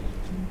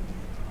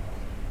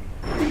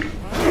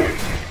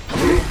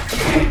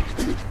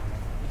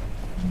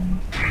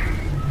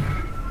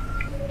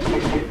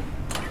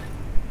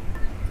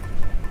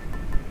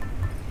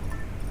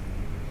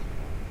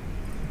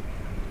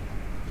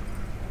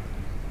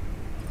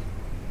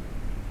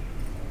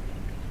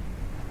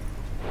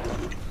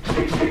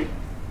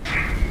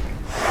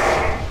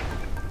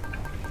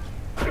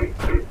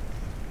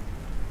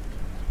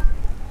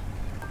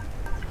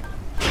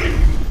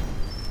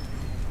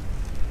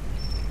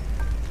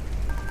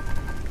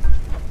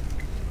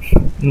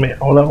 ไม่เ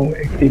อาแล้ว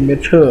Extreme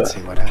Measure Let's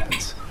see what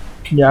happens.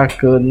 ยาก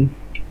เกิน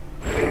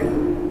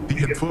The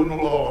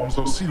infernal arms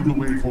are sealed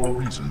away for a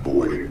reason,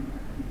 boy.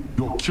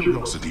 Your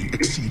curiosity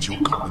exceeds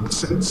your common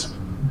sense.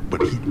 But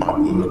heed my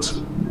words.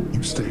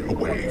 You stay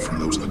away from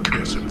those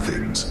accursed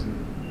things.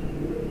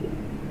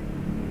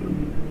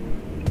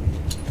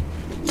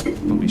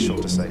 We'll be sure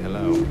to say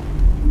hello.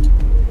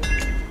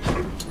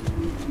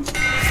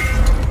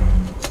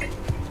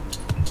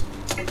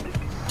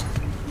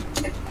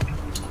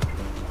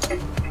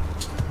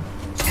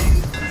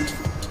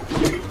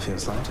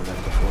 Feels lighter than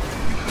before.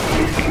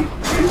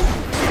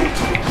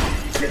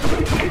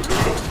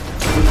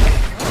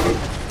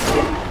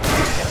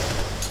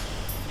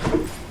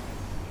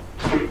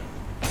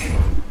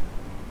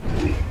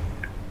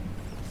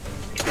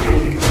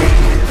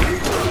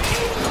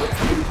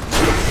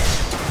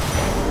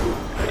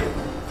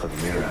 For the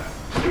mirror.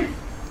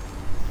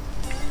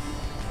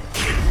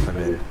 I'm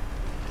in.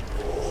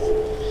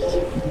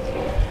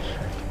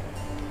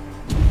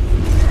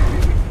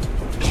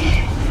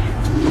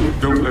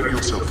 Don't let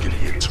yourself get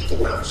hit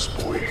or else,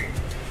 boy.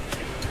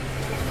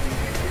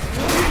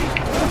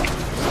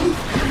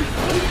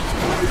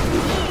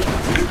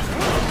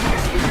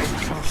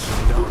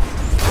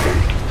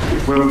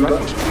 Well, that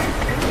was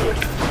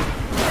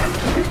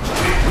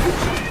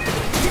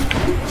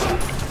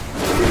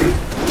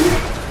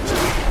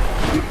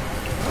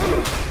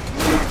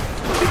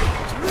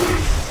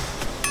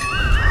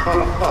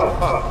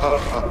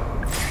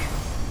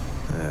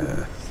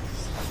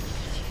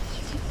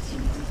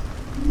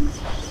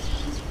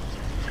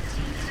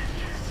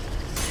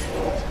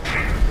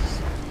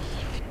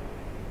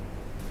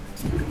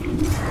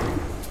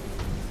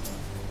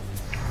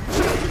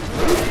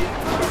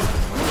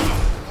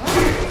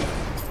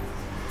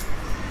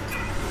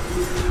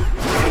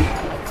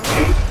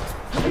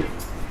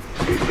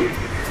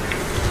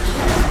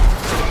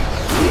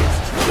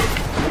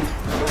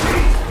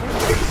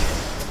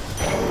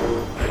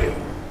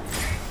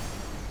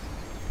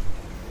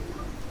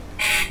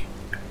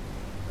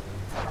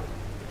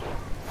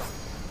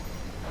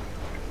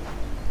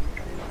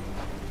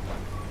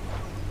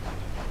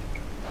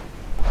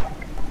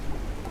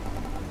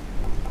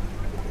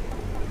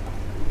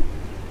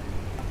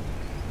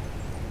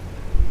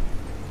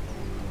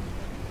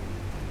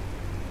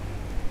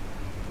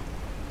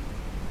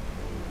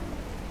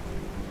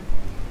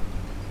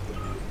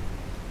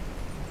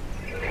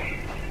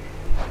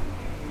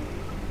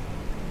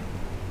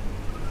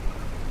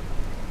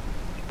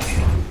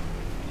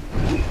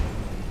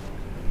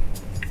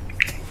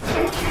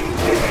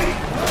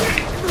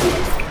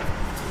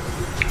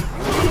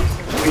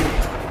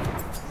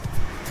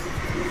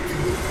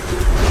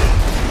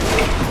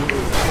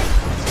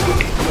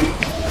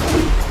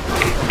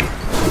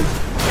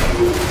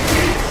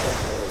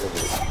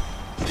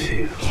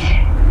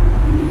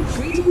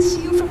Greetings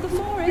to you from the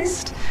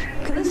forest.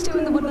 Callisto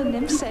and the woodland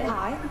nymph say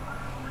hi.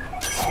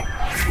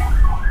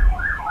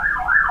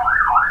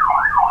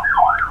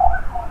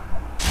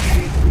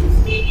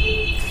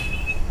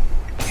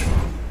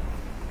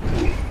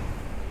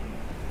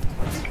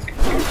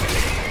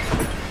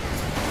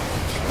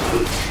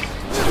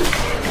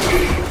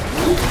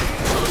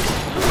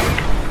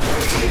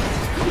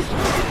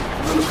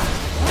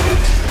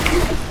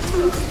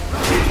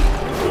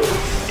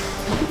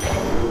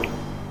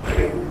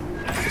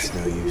 It's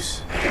no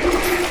use.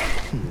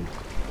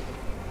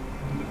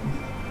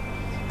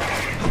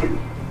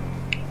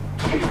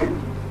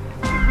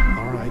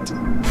 All right.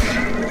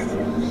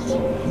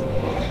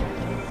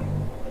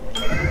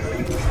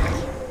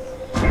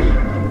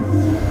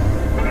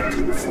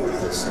 Come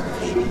forth, son of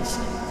Hades.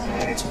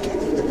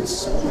 Together let us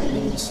sow my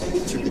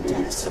namesake through the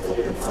depths of what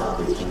your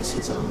father thinks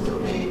his own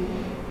domain.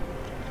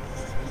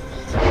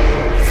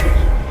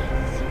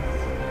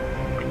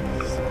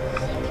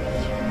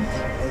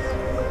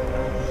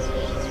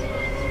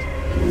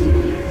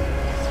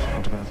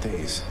 What about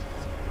these?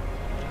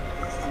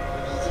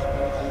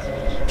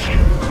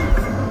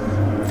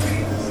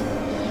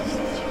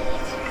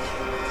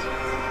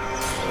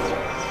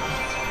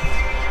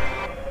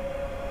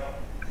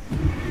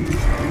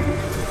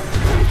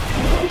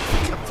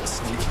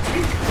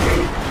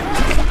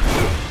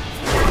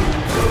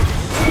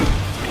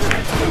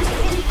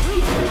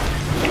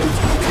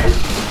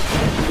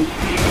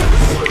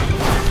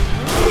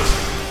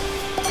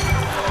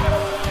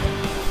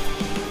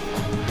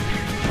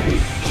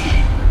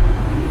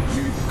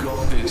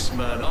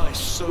 Man, I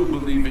so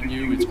believe in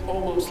you, it's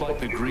almost like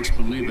the Greeks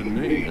believe in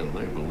me, and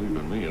they believe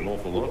in me an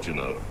awful lot, you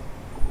know.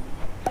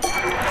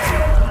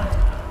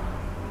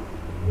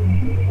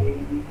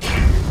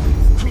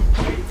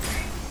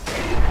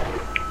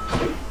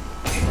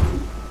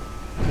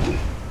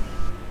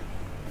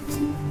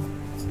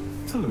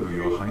 Hello,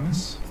 Your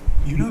Highness.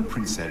 You know,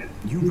 Prince Ed,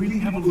 you really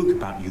have a look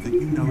about you that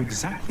you know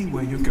exactly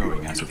where you're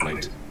going as of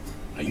late.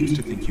 I used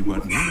to think you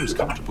weren't near as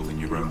comfortable in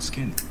your own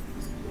skin.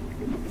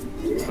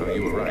 Well,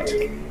 you were right.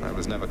 I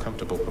was never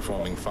comfortable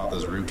performing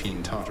Father's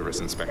routine Tartarus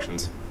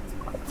inspections.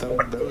 Though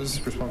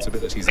those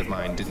responsibilities of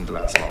mine didn't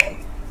last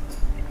long.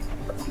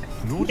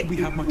 Nor did we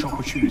have much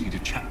opportunity to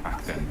chat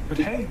back then. But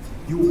hey,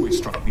 you always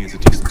struck me as a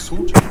decent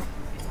soldier.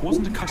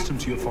 Wasn't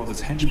accustomed to your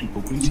father's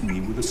henchpeople greeting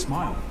me with a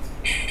smile.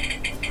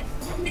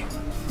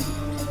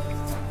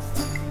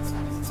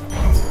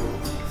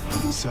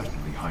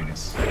 Certainly,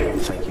 Highness.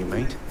 Thank you,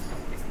 mate.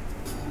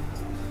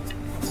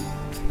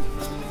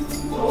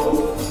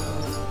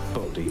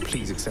 Bouldy,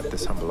 please accept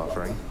this humble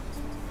offering.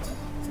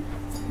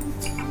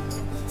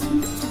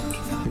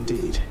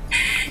 Indeed.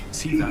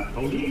 See that,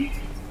 Bouldy?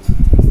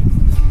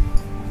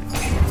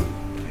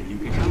 You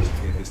get out of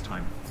here this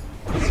time.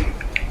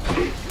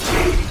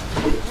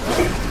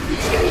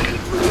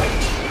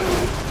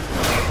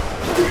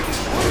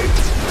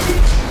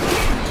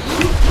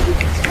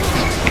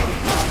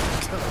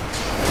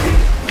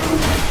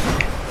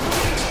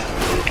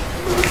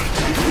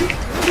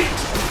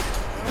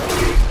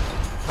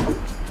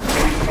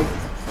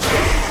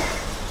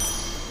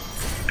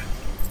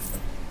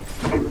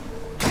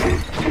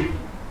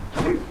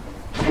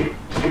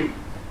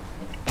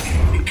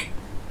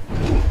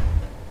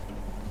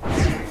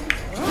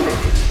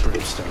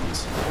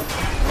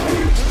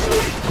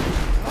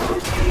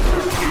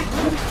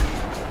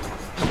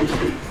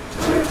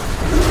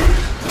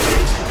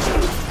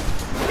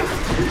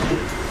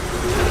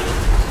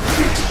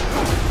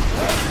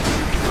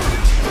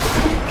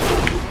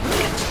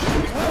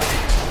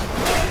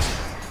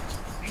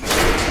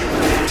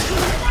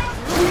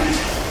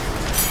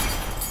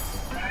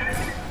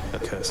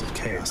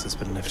 Has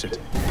been lifted.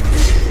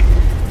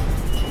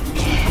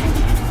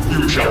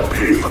 You shall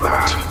pay for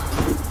that.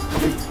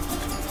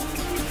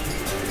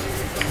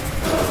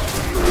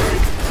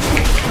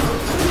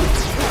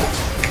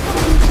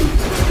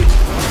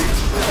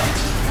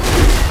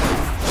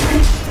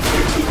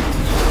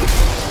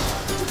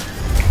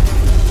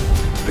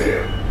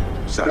 There.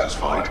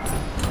 Satisfied?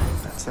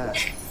 That's that.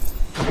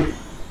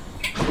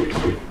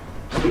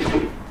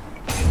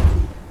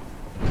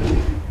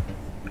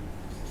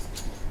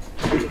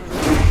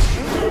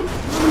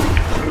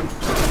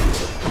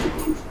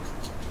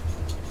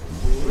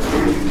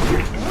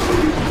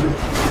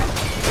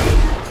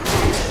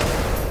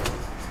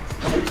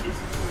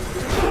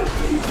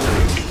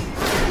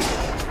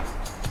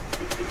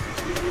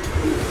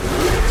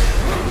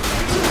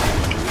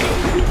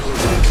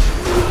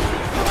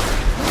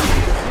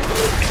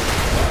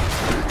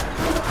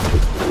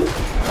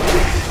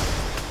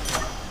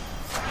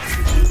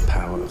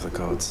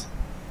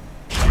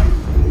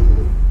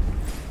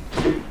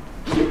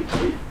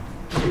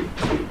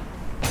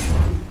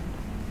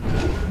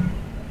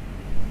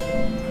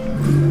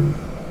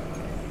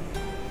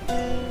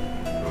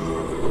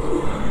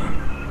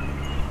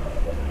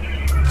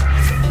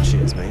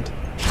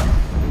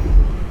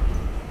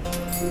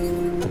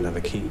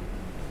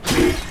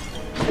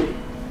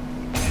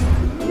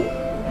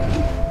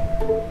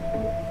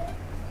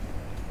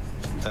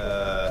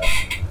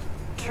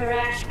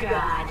 Trash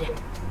God.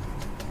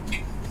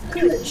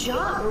 Good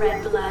job,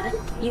 Red Blood.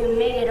 You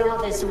made it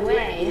all this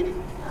way.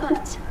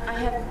 But I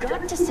have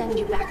got to send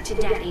you back to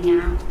Daddy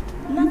now.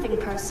 Nothing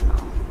personal.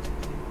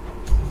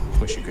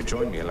 Wish you could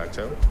join me,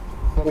 Alecto.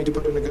 Want me to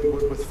put in a good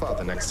word with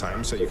Father next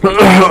time so you can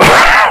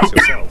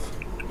yourself?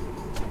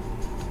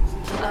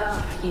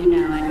 Oh, you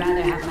know, I'd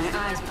rather have my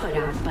eyes put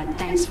out, but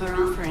thanks for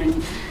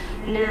offering.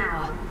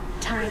 Now,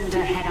 time to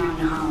head on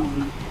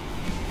home.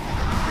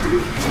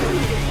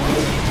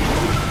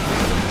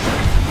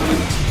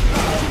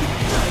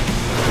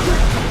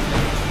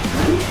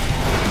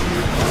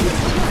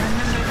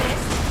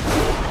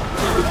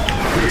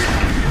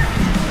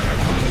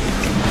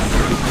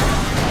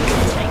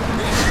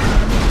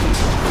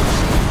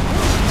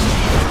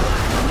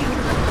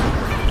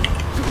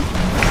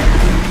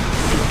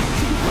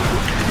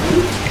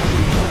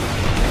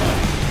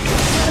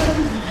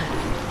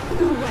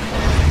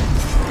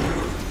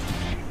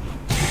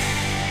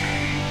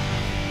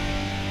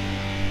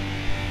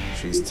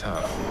 She's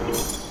tough.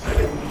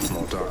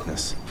 More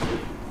darkness.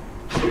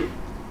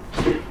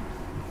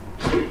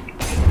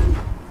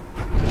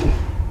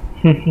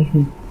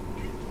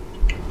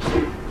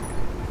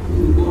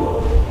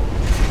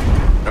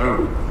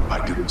 Oh,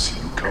 I didn't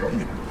see you coming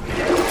in.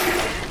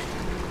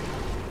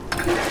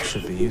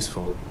 Should be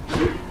useful.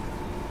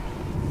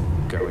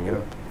 Going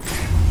up.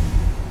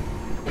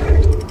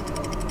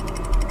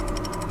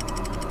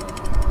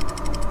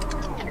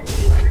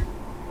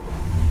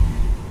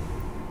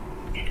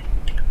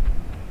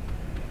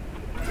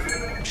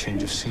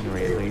 Change of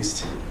scenery, at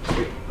least.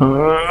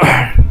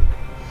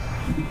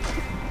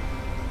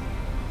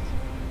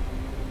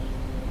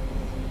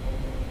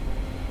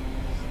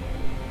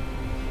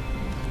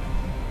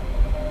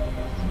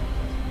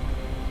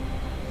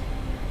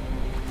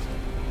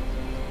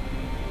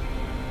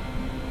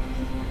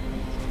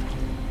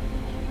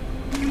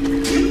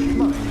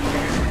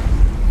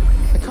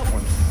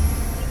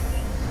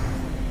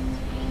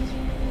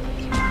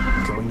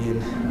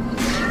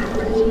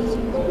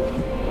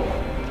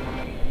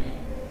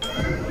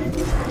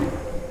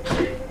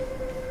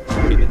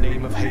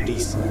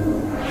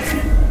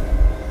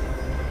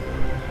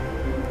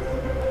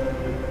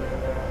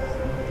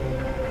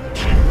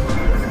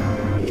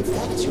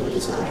 is your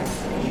desire,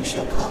 you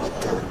shall call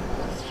it done.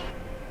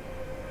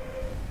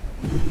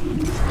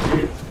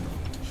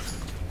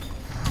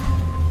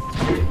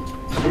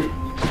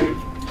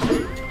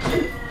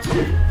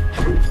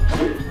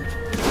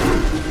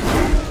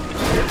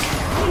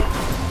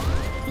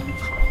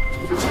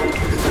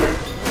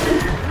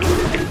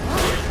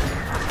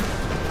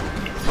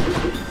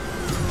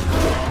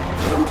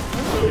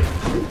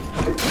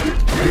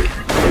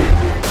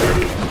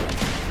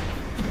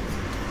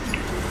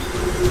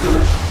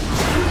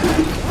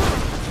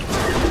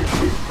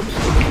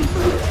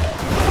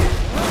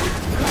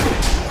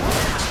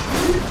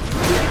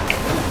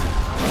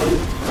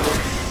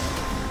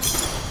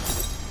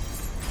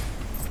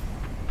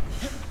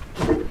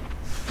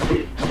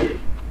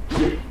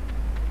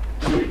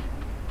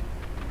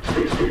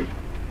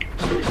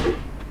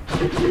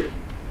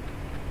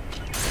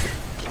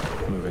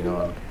 Moving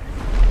on.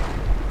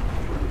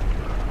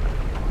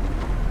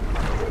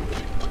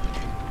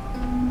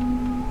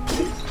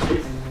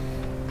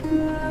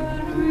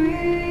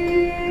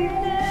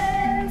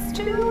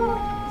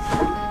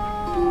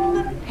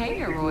 Hey,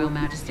 Your Royal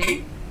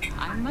Majesty.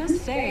 I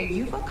must say,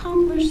 you've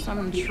accomplished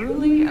some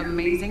truly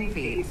amazing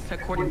feats,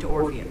 according to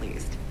Orphe at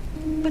least.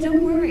 But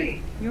don't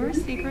worry, your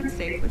secret's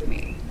safe with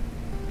me.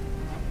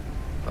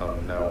 Oh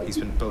no, he's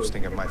been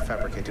boasting of my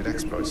fabricated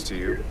exploits to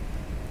you.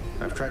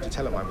 I've tried to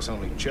tell him I was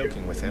only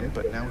joking with him,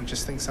 but now he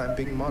just thinks I'm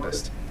being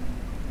modest.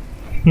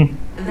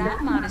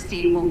 That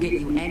modesty won't get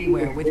you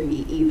anywhere with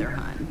me either,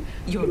 hon.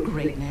 Your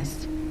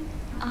greatness.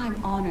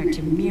 I'm honored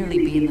to merely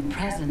be in the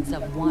presence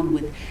of one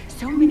with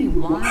so many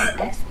wild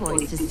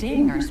exploits to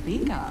sing or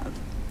speak of.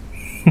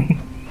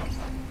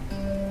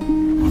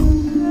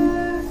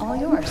 All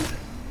yours.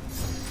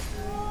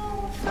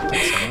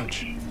 Thanks so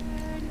much.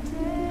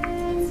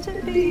 To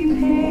be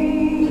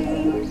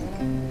paid.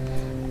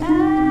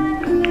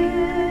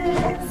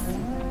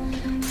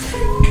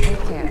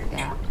 Take care,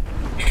 yeah.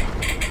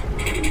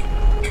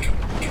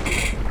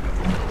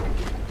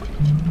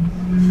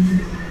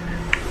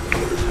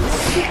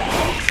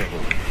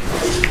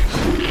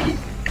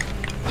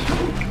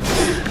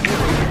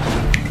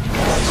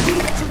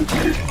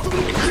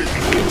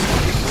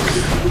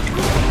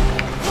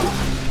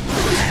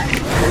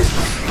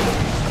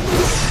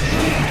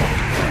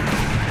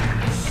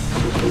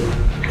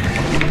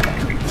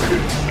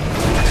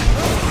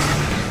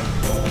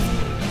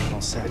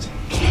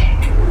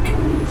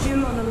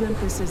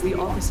 Is the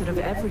opposite of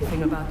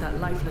everything about that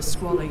lifeless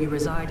squalor you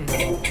reside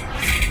in.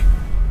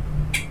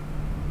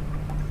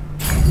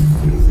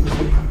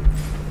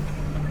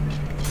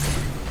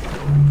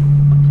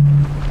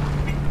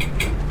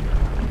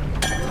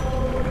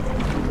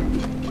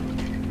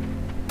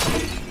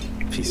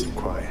 Peace and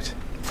quiet.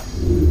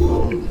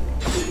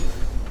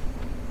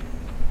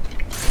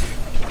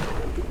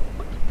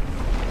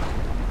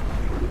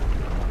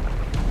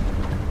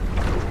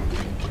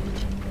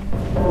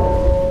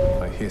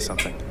 I hear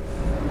something.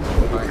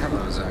 Why,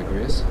 hello,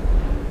 Zagreus.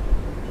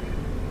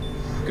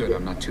 Good,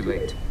 I'm not too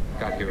late.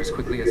 Got here as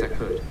quickly as I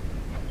could.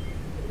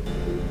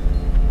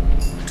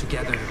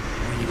 Together,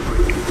 we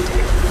bring the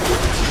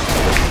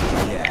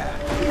dead. Yeah.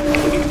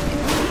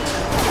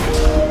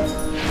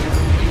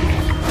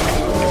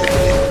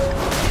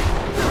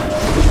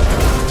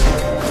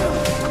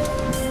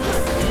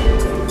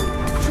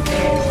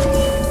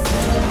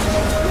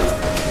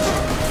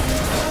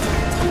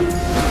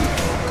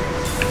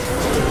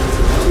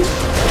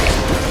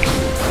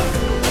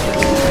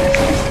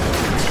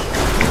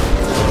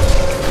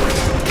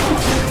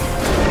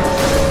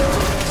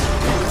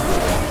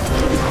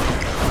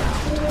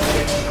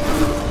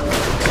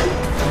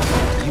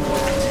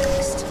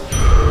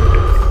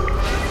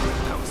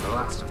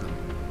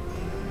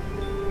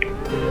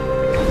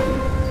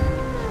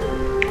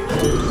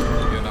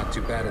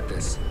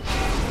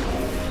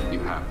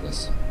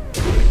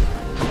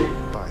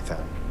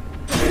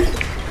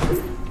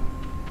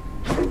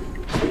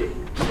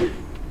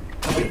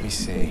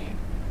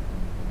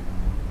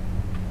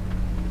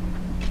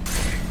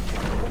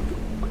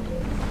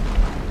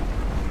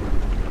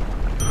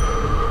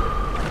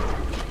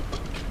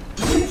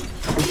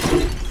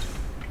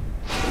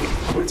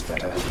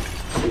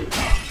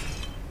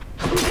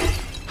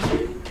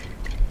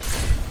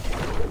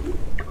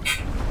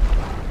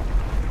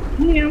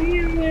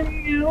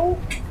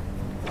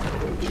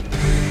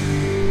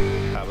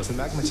 How was the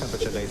magma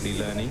temperature lately,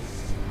 Lernie?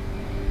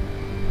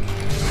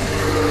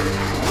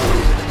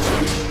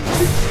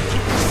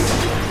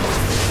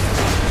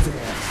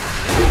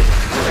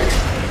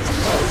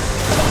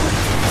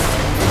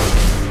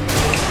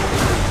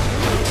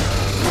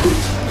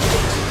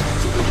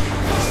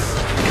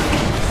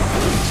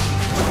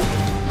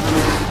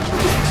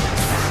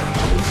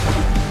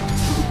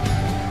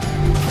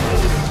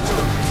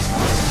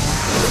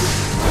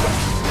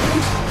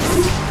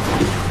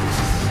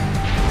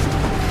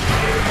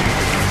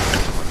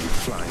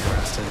 Flying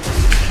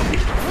bastard.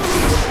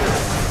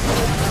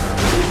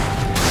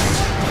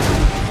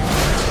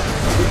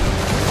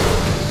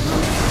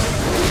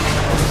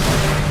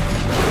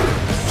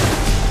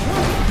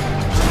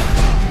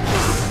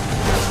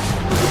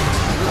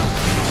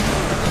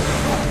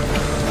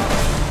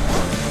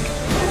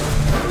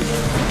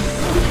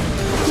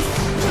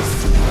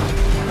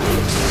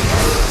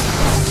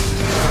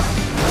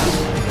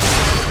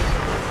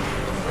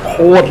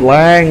 ตรแร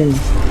ง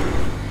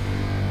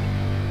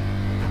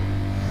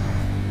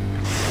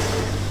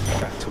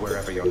Back to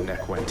wherever your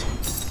neck went.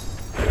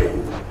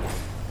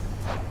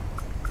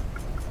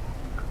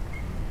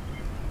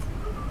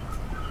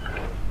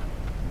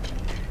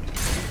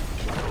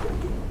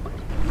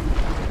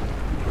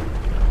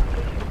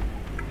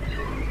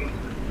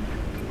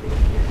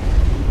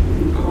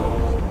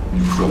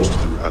 Crossed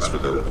through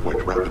Asphodel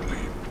quite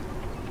rapidly.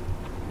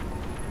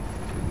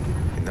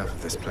 Enough of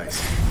this place.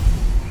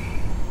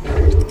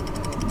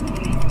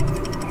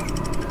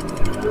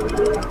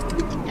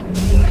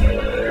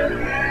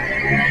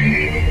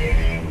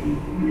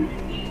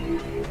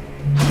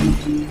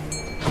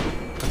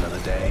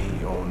 Another day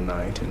or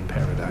night in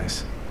paradise.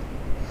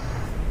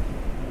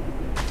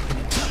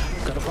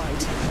 Got a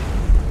bite.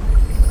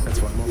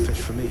 That's one more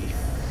fish for me.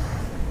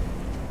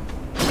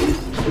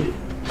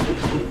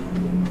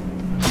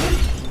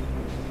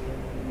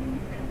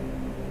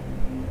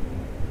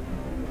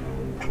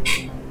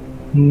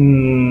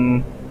 Hmm.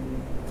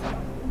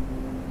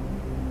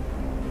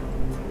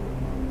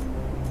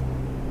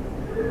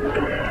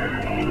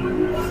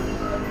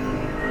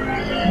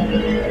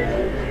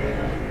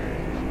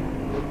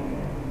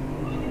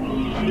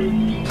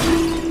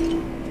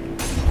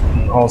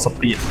 All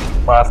speed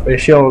ปา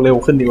special เร็ว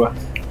ขึ้นดีกว่า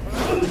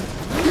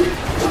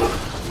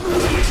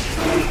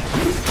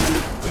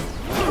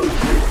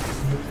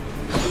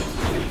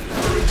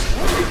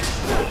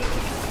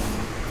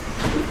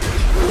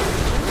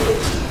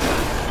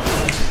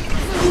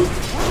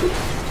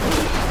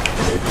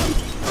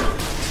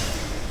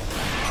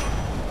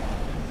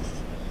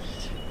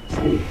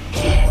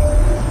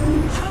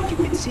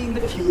Seeing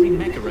the Fury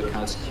Megaera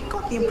cuz,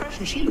 got the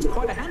impression she was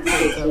quite a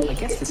handful, though I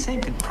guess the same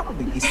can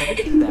probably be said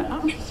of you there,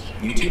 huh?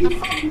 You two have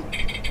fun.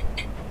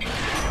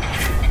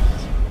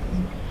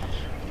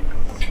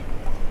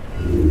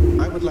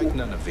 I would like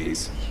none of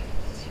these.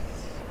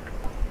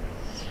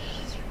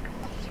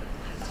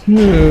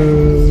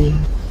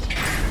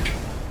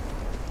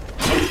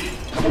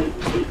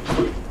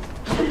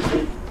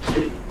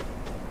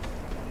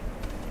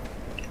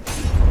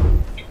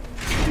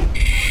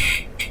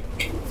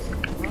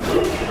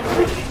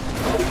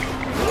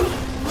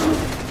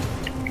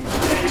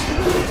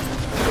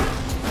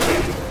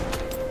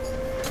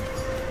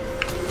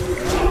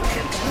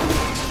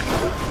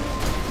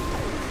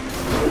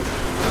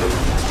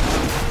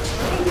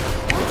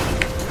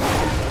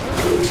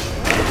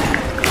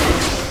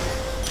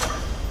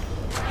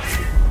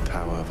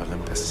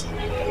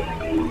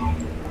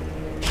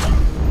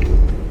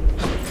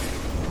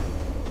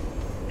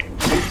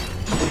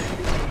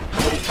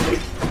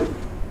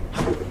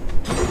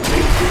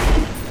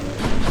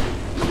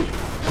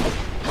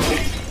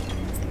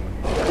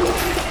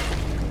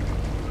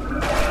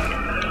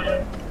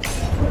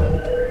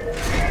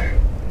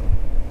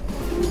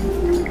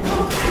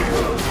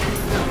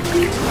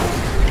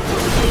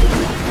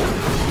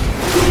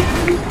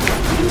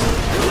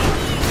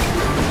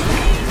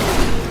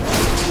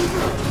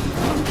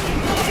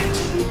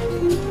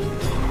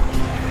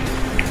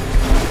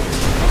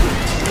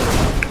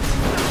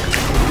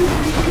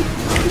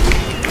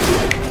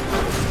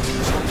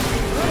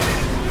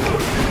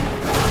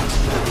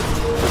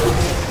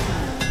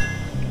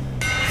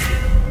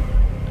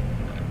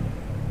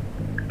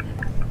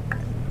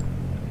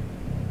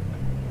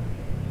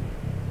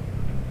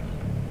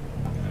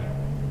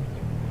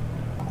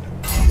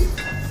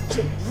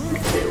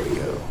 There we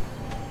go.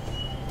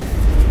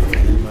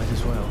 Might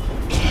as well.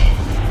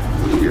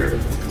 Here,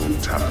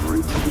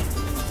 tampering.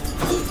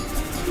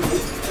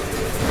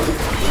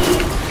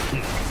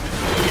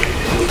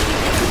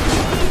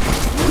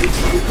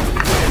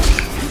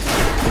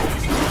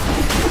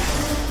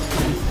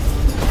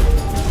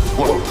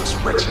 Worthless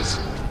wretches.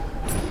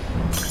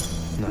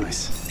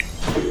 Nice.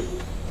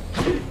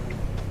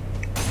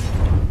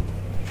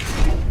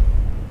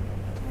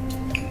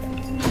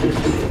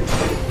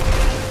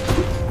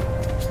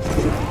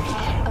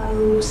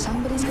 Oh,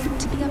 somebody's going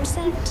to be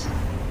upset.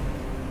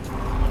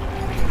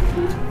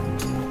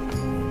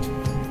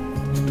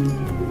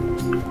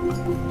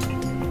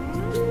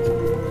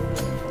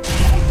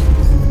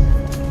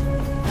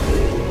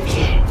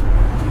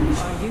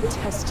 Are you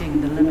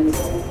testing the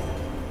limits?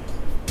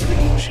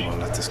 She won't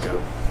let us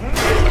go.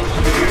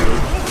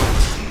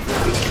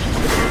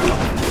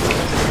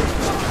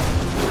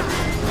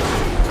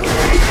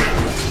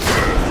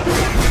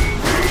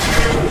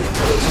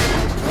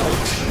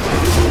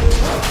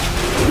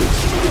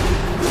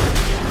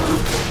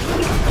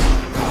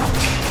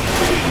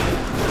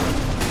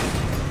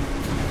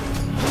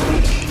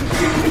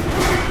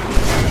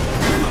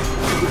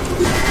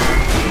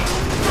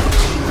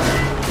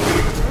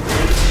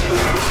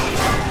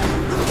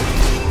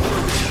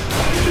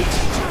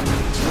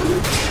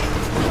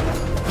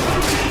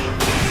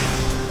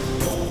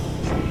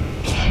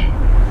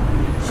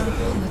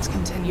 Let's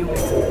continue.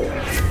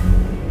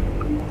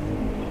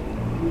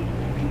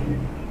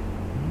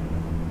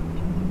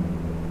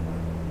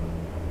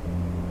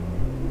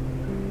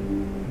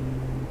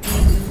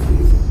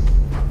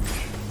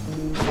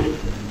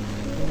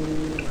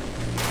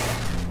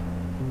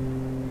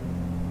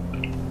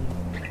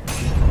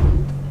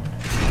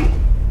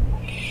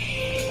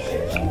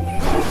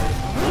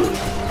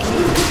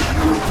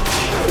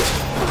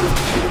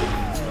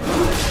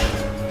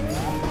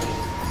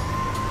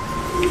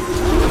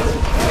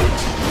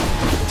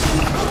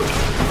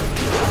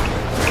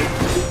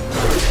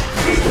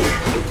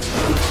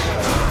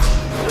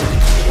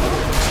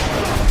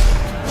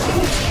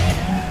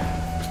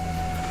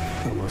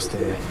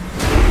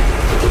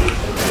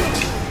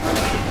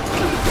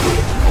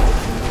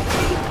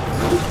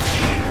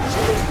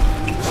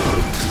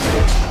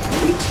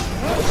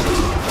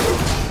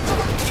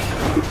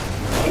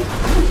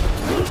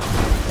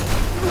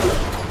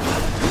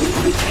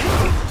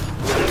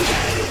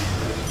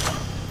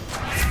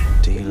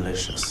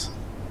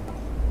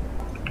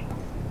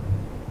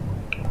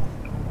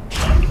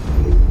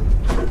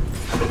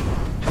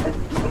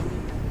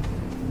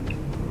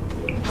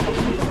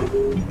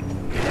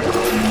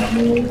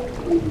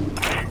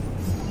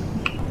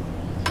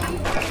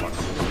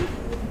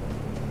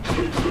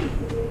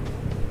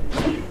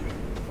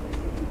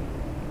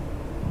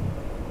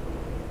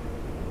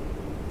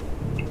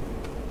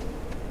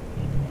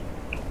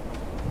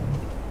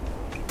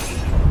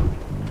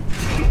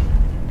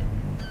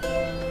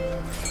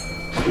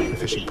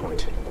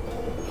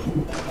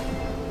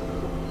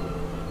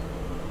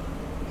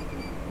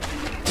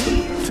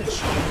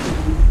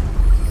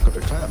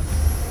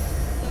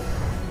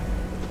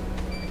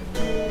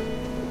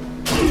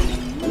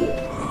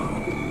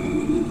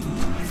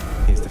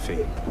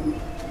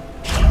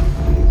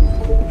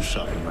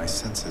 Sharpen my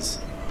senses.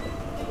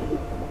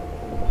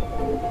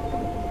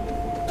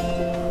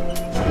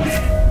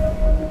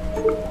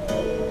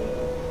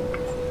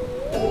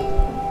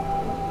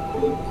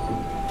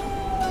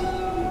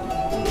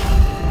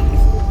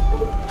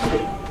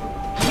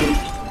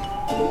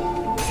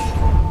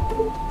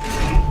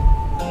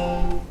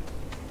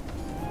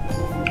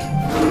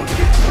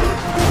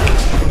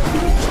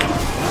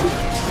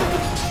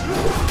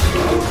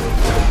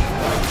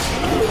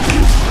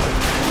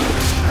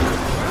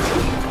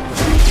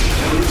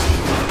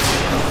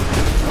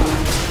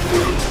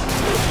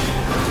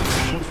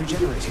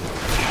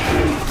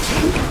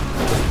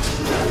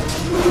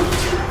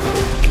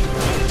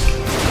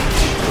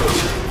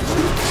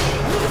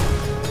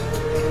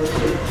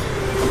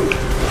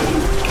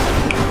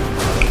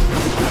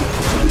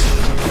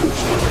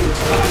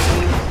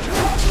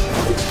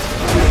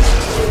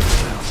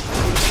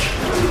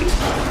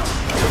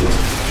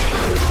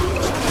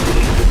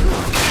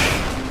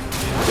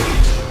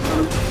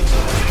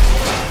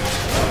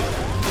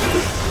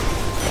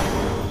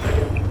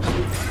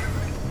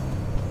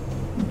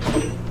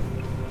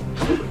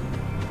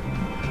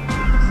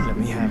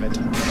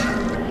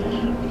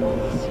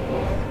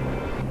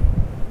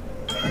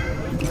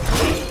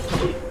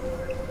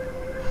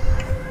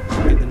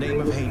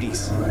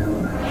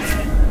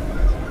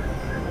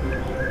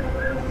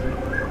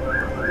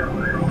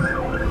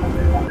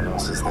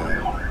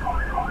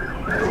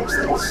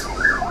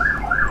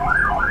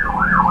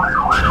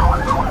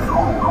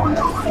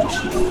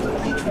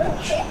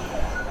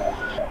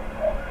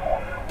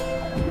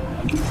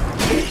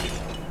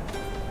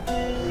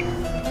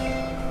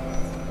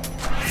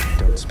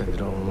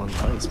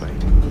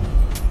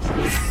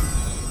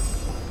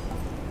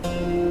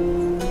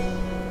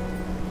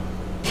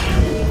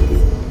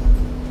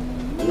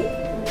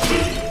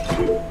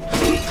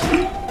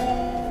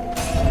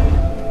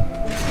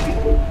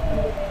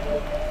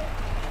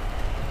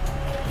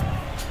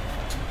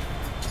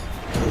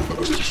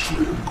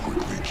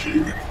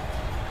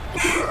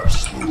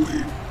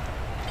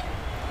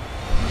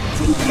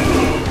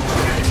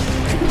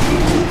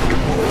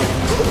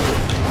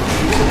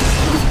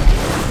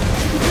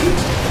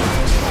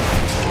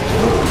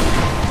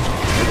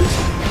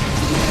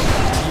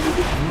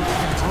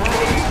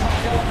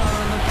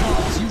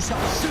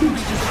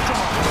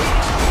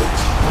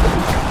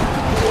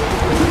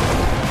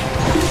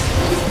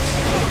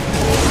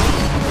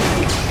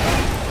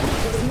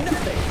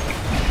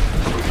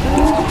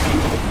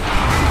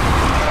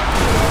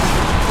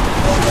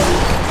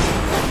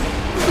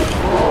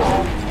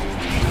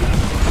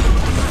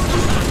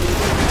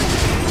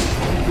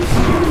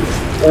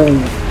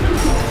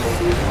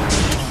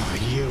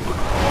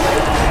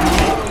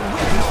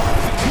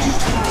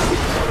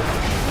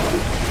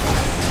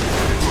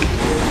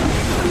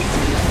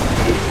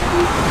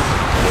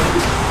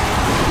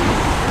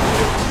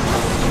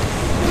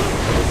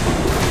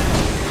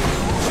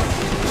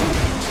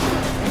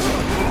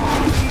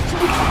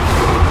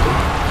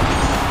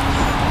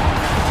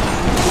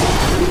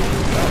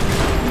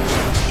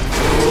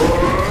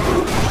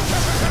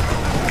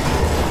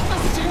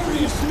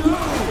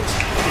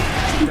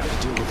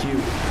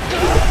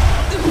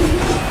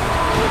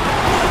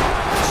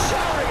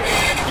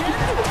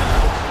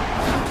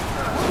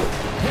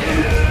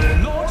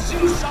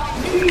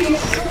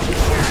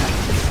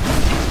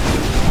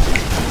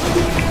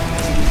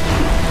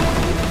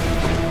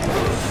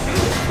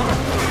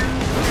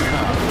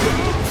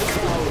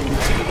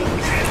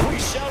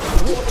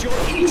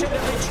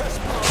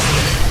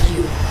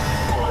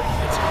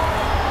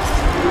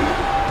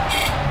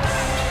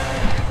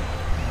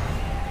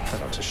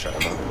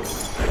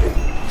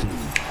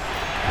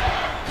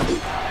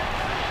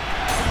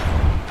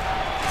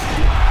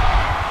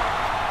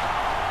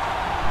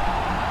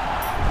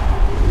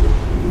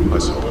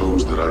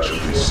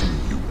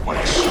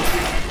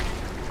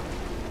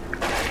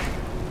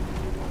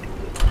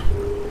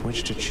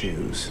 Which to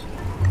choose?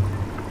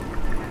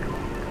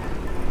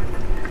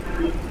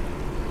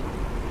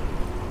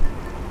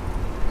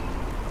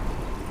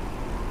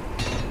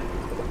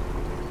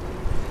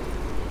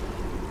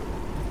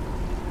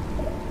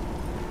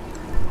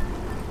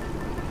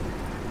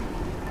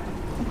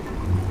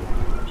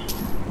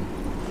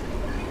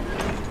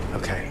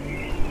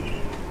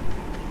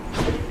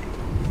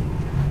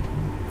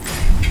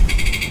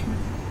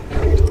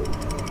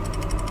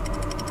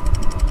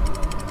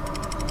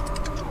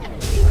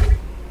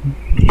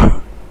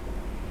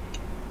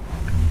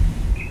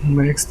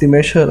 Max the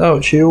measure แล้ว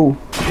ชิว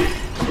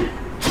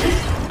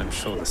I'm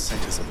sure the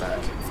satyrs are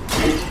back.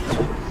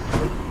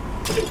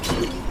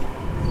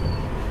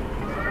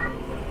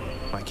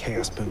 My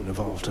chaos boon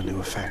evolved a new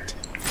effect.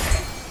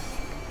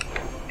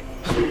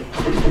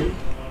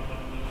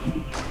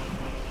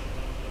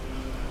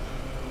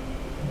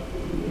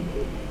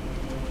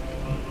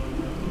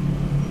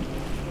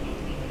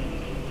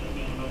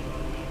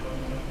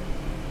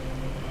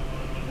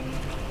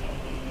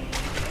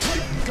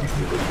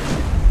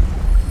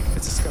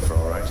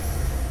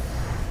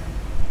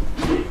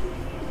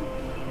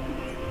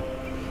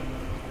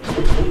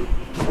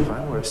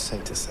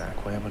 Satysack,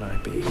 where would I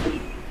be?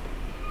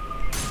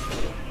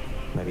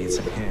 Maybe it's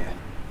in here.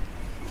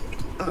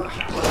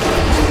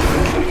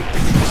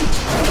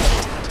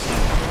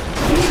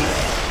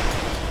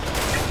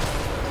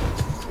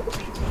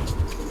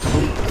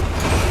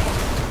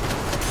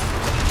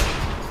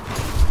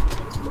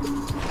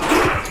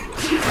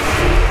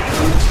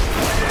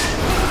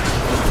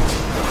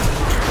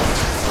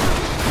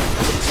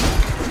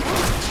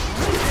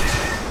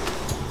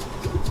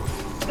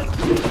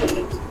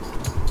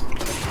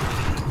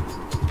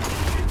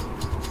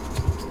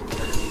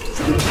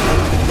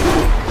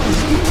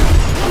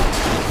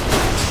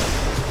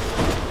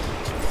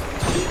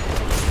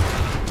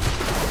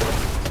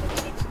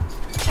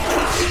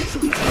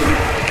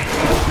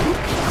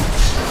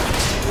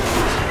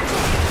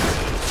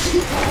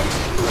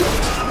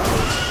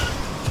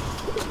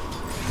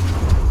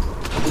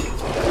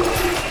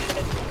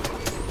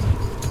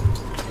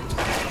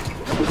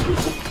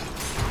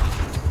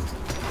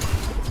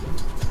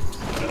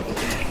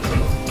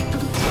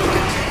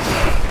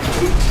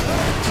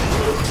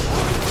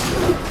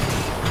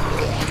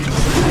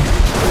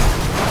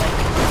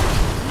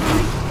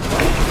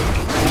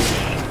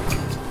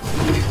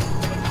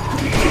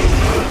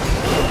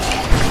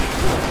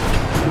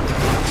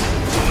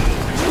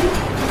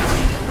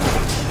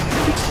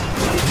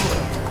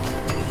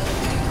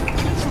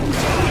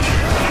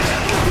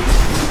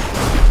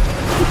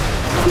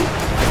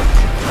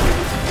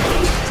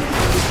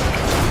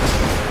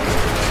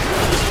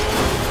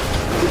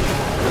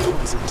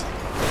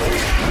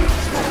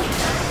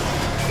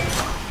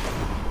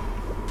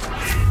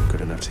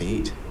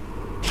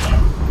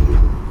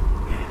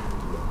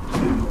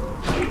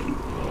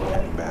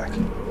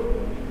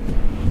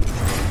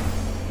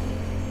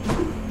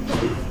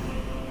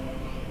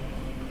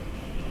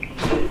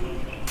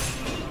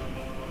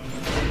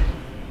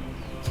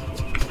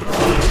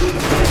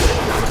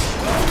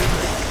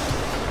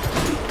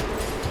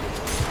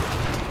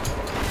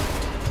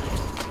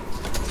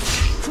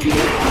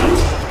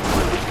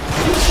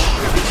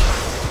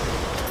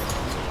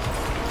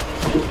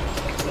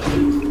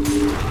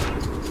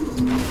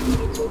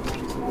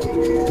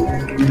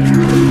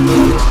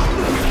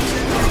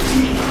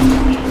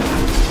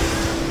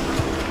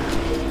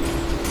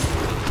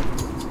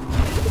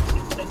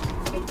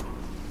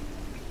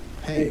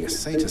 Hey, a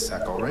satyr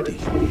sack already.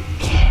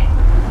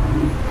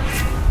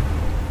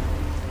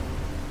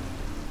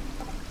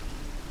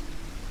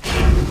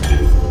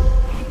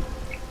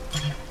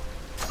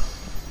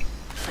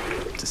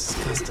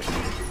 Disgusting.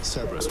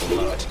 Cerberus will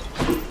love it.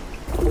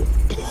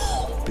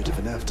 Bit of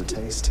an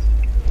aftertaste.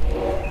 We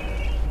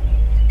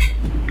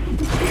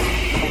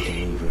can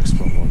move or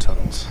explore more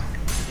tunnels.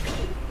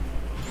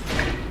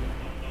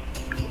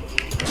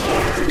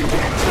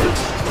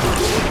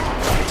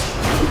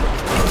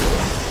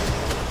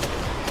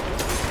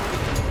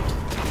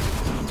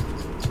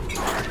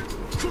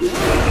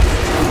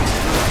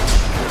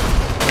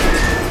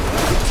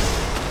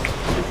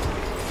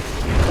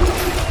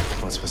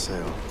 What's for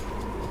sale?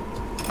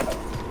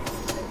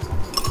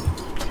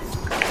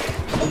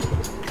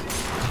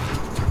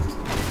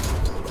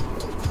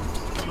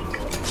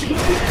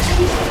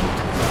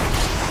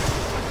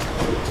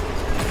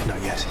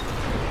 Not yet.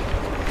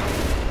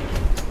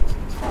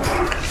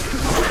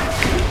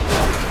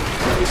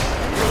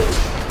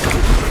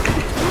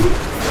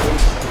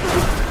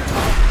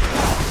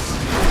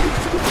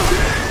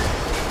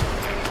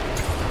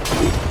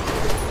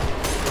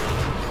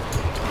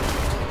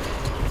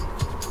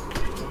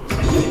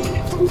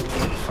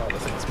 Father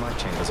thinks my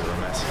chambers are a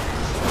mess.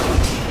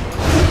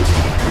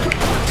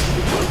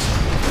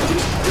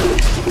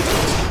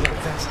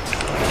 Like that.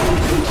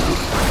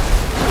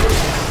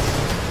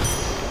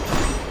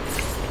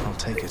 I'll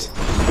take it.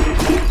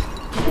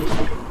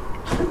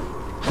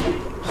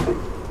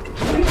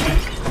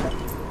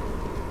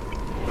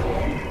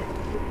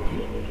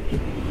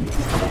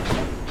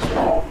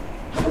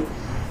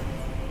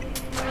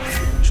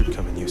 Should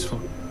come in useful.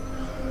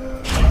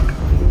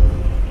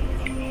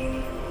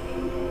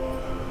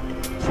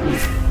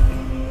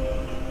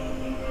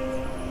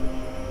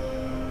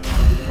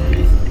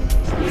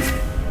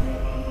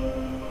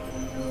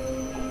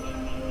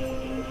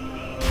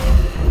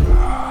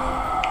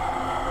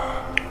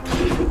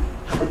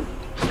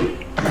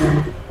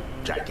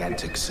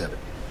 Gigantic sip.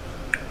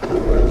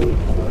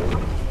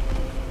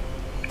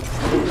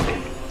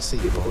 See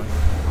you, boy.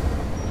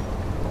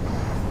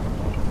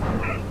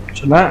 ช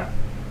นะ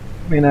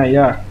ไม่น่าย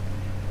าก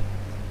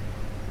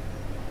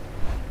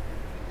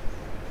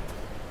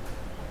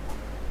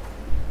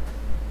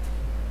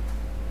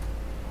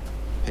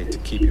Hate to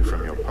keep you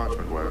from your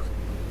parchment work.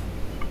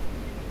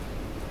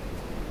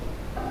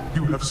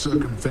 You have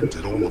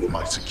circumvented all of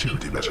my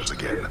security measures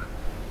again.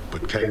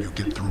 But can you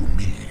get through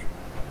me?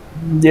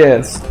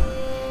 yes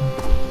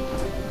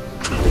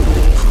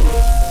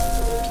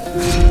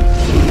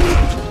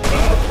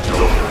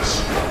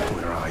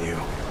Where are you?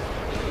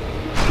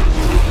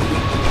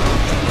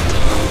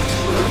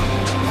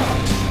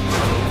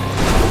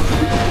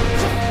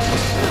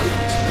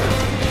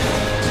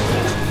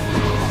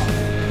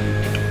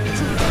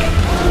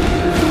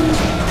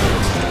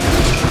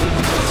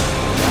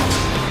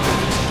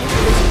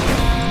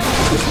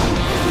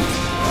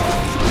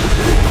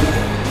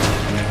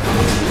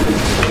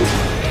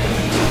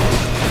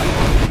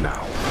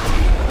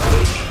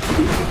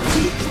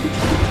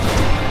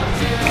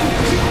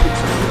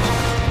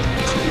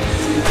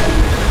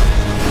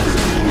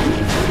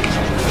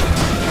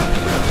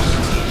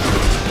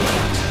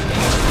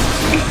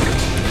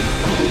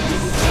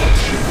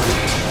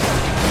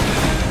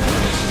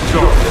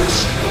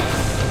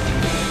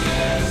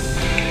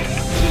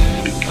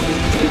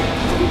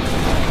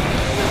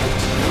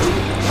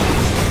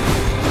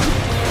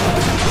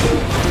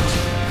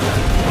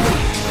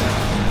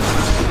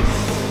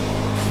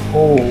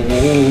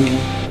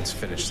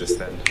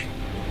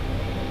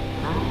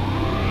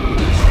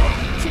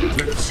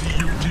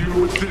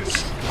 deal with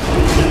this.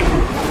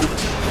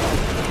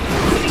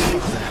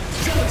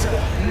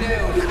 No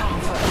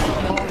comfort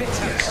from the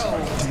bitter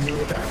cold.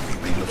 Dear that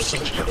we be of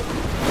such help.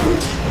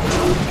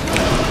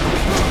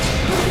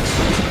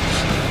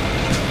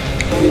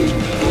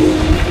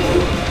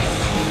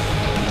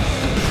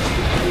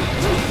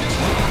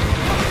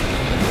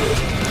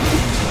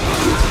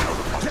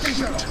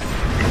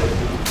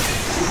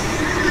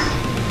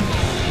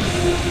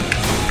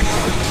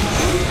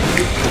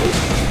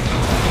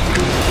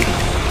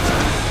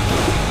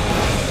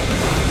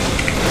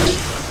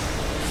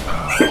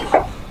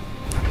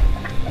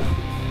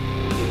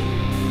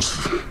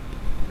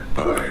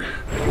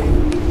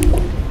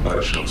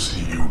 I shall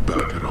see you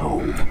back at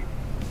home.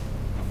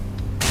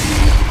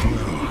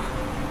 Well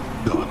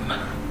done,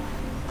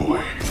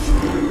 boy.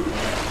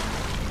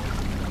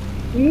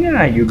 ง่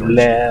ายอยู่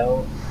แล้ว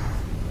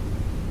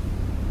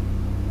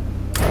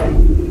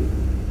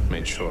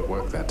Made short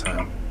work that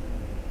time.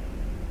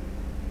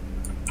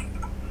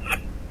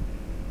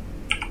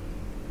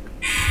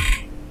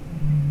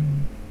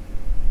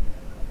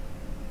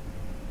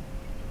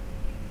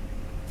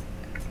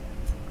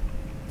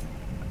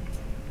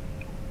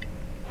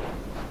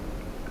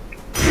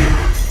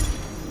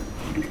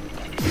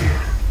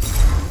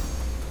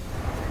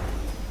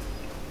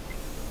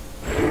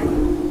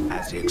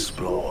 As he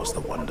explores the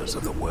wonders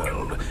of the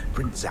world,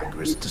 Prince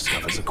Zagreus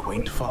discovers a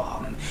quaint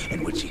farm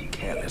in which he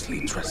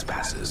carelessly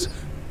trespasses,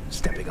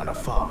 stepping on a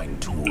farming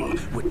tool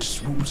which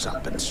swoops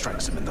up and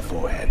strikes him in the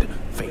forehead,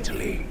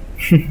 fatally.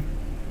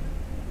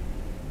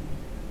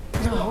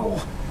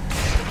 No.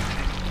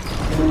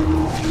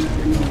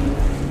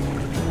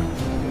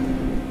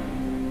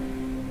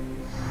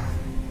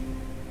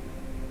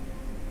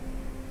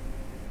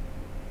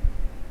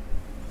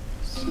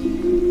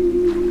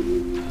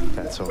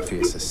 That's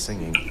Orpheus'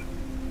 singing.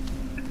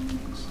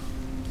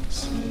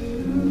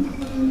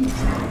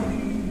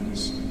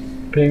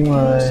 Bring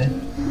my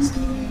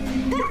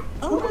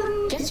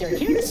Oh, guess you're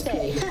here to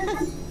stay.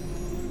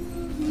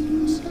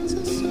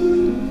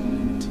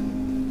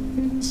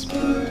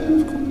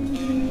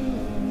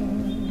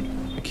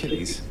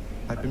 Achilles,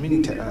 I've been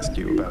meaning to ask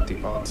you about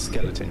the odd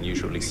skeleton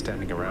usually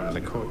standing around in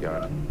the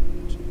courtyard.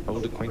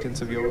 Old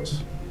acquaintance of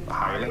yours? A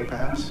hireling,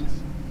 perhaps?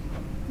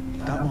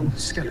 That one,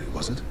 Skelly,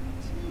 was it?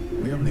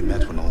 We only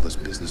met when all this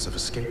business of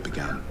escape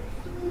began.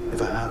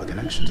 If I have a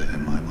connection to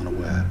him, I'm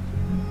unaware.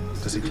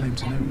 Does he claim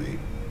to know me?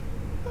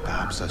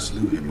 Perhaps I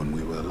slew him when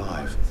we were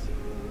alive.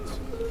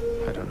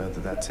 I don't know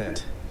that that's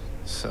it.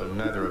 So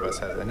neither of us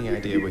has any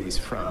idea where he's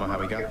from or how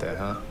he got there,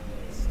 huh?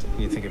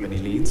 Can you think of any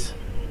leads?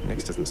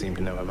 Nix doesn't seem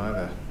to know him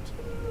either.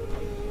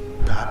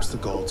 Perhaps the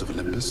gods of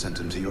Olympus sent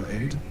him to your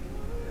aid?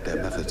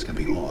 Their methods can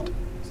be odd,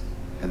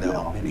 and there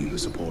are many who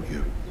support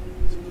you.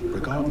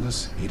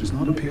 Regardless, he does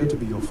not appear to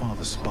be your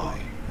father's spy,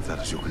 if that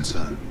is your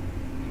concern.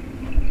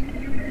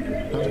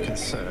 Not a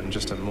concern,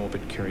 just a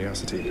morbid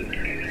curiosity.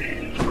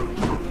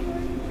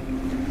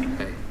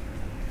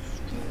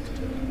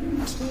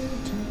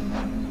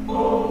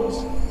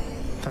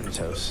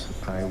 Thanatos,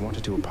 I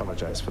wanted to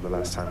apologize for the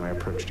last time I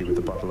approached you with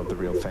a bottle of the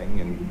real thing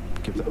and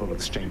give the whole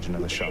exchange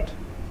another shot.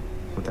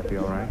 Would that be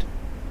all right?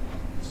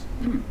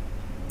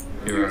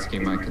 You're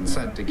asking my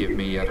consent to give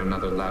me yet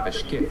another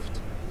lavish gift.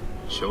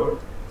 Sure,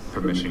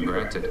 permission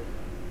granted.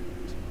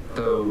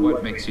 Though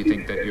what makes you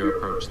think that your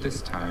approach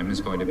this time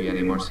is going to be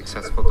any more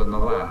successful than the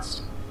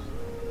last?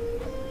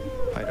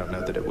 I don't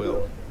know that it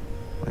will.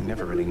 I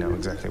never really know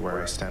exactly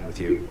where I stand with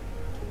you.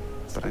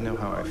 But I know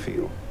how I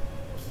feel.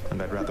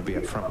 And I'd rather be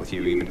upfront with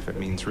you even if it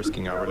means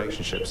risking our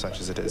relationship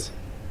such as it is.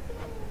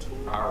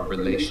 Our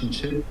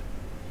relationship?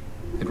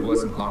 It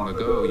wasn't long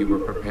ago you were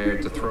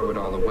prepared to throw it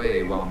all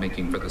away while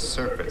making for the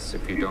surface,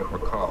 if you don't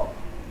recall.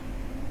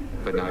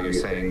 But now you're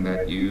saying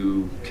that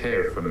you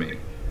care for me.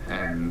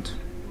 And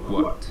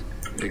what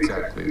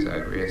exactly,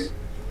 Zagreus?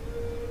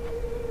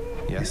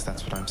 Yes,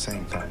 that's what I'm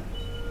saying, Then.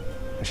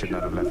 I should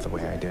not have left the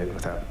way I did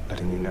without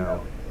letting you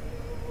know.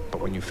 But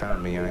when you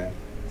found me, I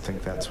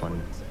think that's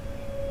when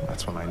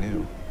I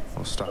knew.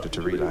 Or started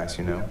to realize,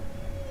 you know?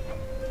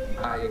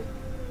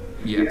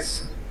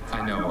 Yes,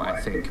 I know,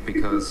 I think,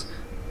 because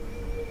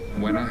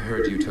when I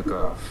heard you took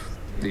off,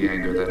 the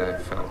anger that I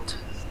felt,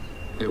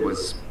 it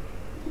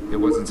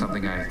wasn't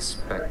something I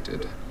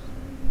expected.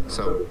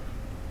 So,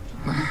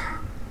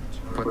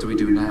 what do we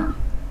do now?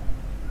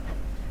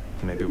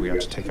 Maybe we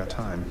ought to take our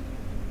time.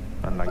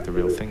 Unlike the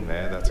real thing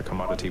there, that's a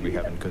commodity we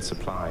have in good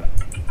supply.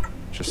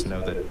 Just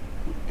know that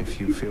if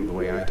you feel the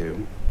way I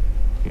do,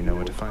 you know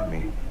where to find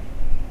me.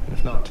 And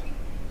if not,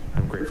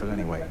 I'm grateful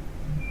anyway.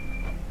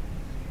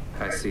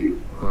 I see.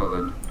 Well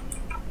then,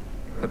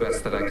 the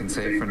best that I can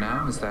say for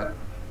now is that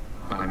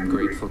I'm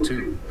grateful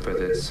too for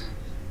this.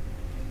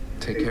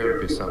 Take care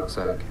of yourself,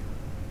 Zag.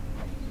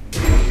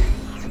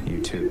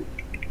 You too.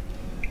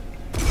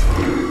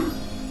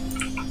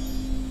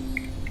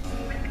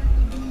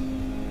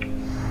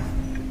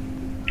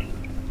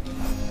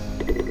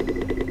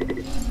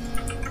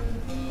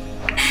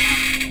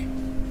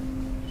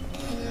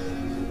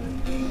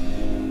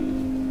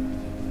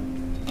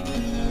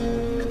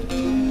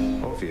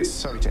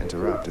 sorry to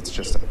interrupt. It's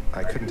just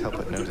I couldn't help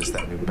but notice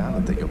that new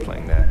ballad that you're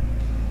playing there.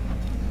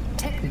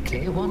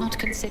 Technically, why not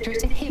consider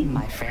it a hymn,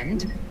 my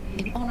friend,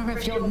 in honor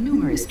of your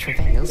numerous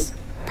travails,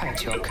 prior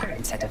to your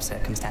current set of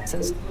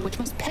circumstances, which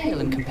must pale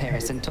in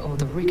comparison to all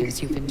the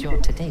rigors you've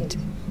endured to date.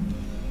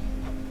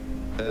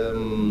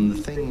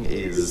 The thing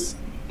is,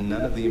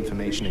 none of the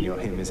information in your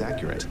hymn is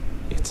accurate.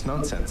 It's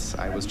nonsense.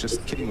 I was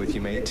just kidding with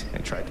you, mate. I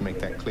tried to make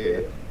that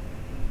clear.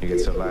 You get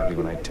so lively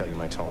when I tell you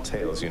my tall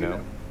tales, you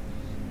know?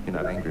 You're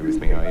not angry with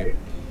me, are you?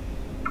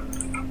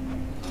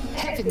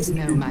 Heavens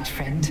no, my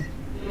friend.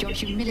 Your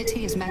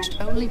humility is matched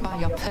only by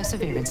your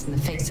perseverance in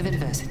the face of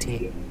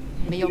adversity.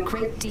 May your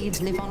great deeds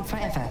live on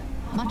forever,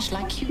 much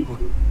like you.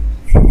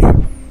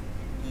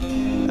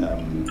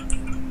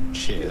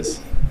 Cheers.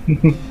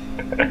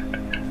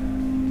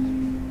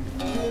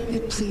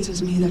 It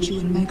pleases me that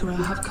you and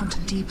Megaera have come to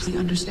deeply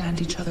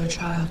understand each other,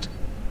 child.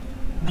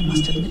 I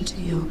must admit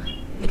to you,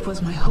 it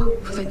was my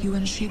hope that you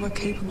and she were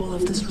capable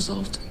of this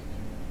result.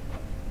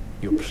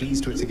 You're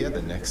pleased we're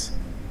together, Nix.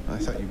 I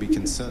thought you'd be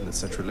concerned that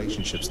such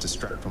relationships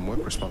distract from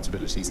work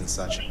responsibilities and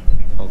such,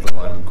 although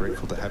I'm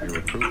grateful to have your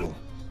approval.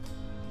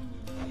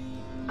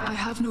 I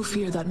have no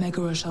fear that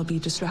Megaera shall be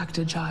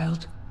distracted,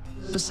 child.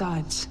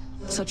 Besides,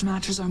 such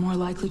matters are more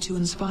likely to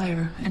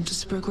inspire and to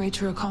spur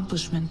greater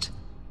accomplishment,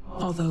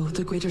 although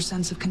the greater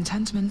sense of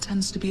contentment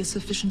tends to be a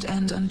sufficient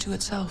end unto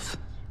itself.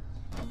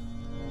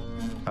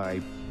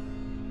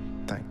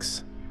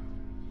 Thanks.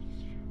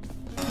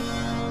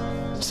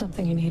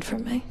 Something you need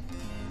from me?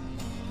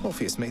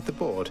 Orpheus made the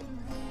board.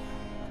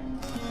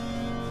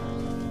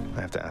 I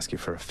have to ask you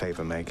for a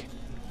favor, Meg,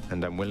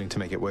 and I'm willing to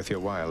make it worth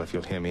your while if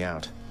you'll hear me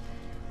out.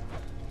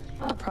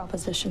 A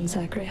proposition,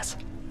 Zacharias.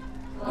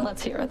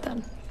 Let's hear it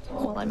then,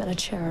 while I'm in a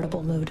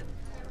charitable mood.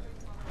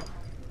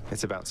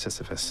 It's about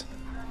Sisyphus.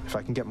 If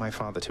I can get my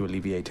father to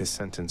alleviate his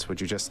sentence,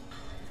 would you just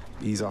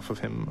ease off of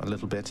him a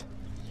little bit?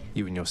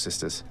 You and your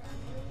sisters.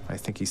 I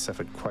think he's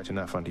suffered quite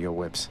enough under your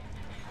whips.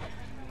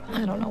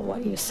 I don't know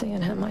what you see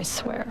in him, I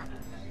swear.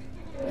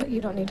 But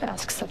you don't need to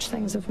ask such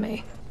things of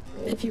me.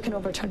 If you can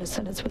overturn a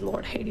sentence with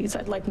Lord Hades,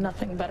 I'd like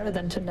nothing better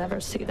than to never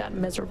see that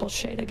miserable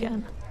shade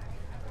again.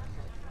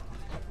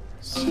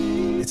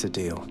 It's a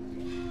deal.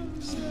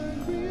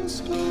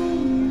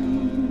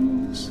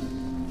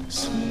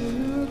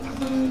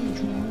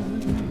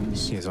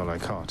 Here's all I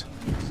caught.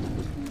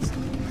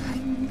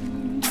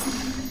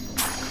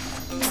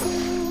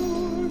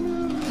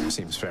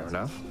 Seems fair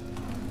enough.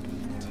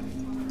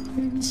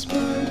 In spite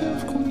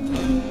of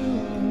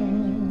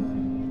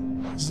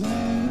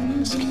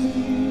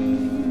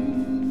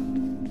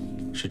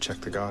should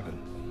check the garden.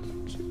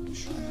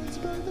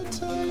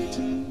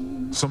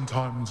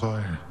 Sometimes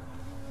I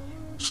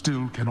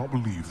still cannot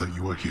believe that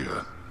you are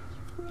here,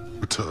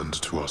 returned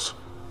to us.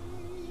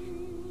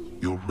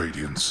 Your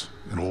radiance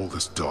in all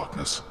this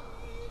darkness.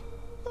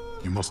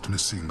 You must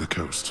miss seeing the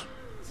coast.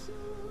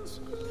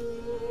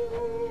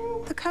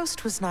 The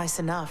coast was nice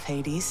enough,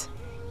 Hades.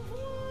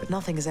 But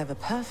nothing is ever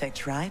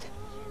perfect, right?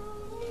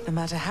 No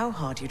matter how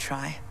hard you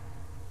try.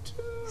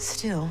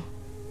 Still,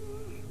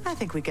 I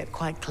think we get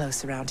quite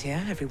close around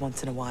here every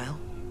once in a while.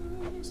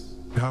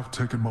 You have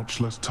taken much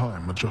less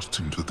time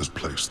adjusting to this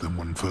place than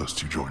when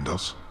first you joined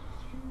us.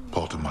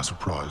 Part of my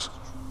surprise.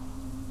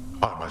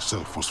 I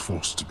myself was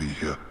forced to be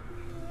here.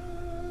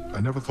 I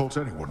never thought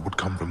anyone would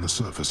come from the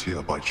surface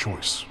here by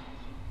choice.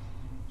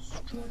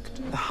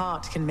 The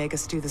heart can make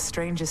us do the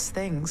strangest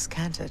things,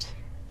 can't it?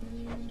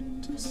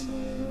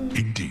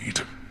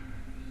 Indeed.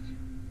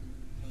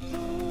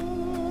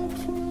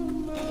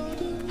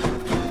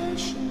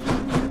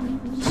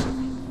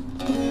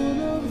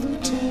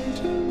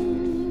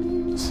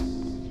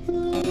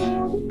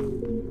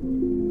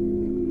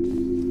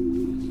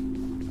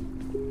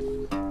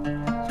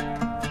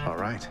 All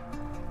right.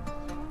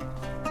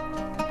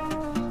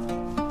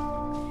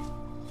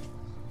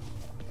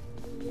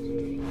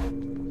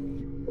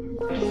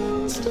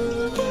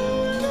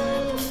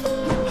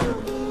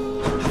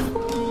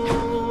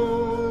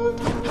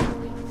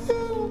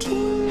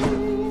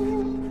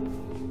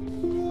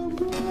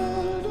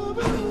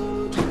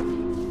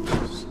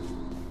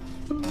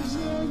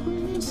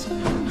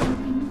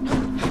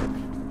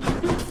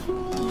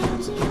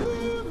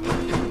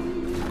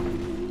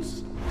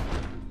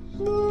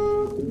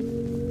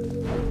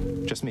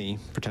 Just me,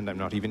 pretend I'm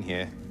not even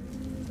here.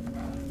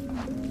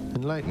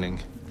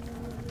 Enlightening.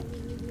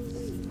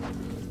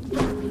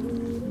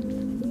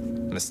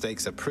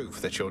 Mistakes are proof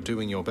that you're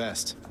doing your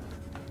best.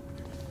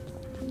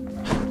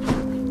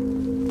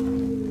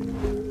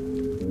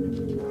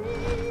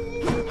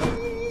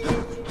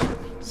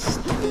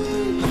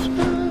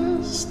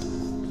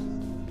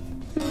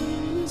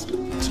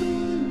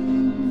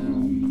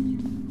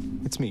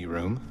 It's me,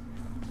 Rome.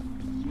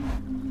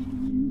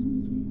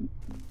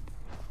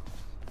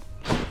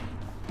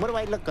 What do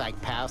I look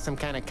like, pal? Some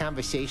kind of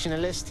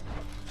conversationalist?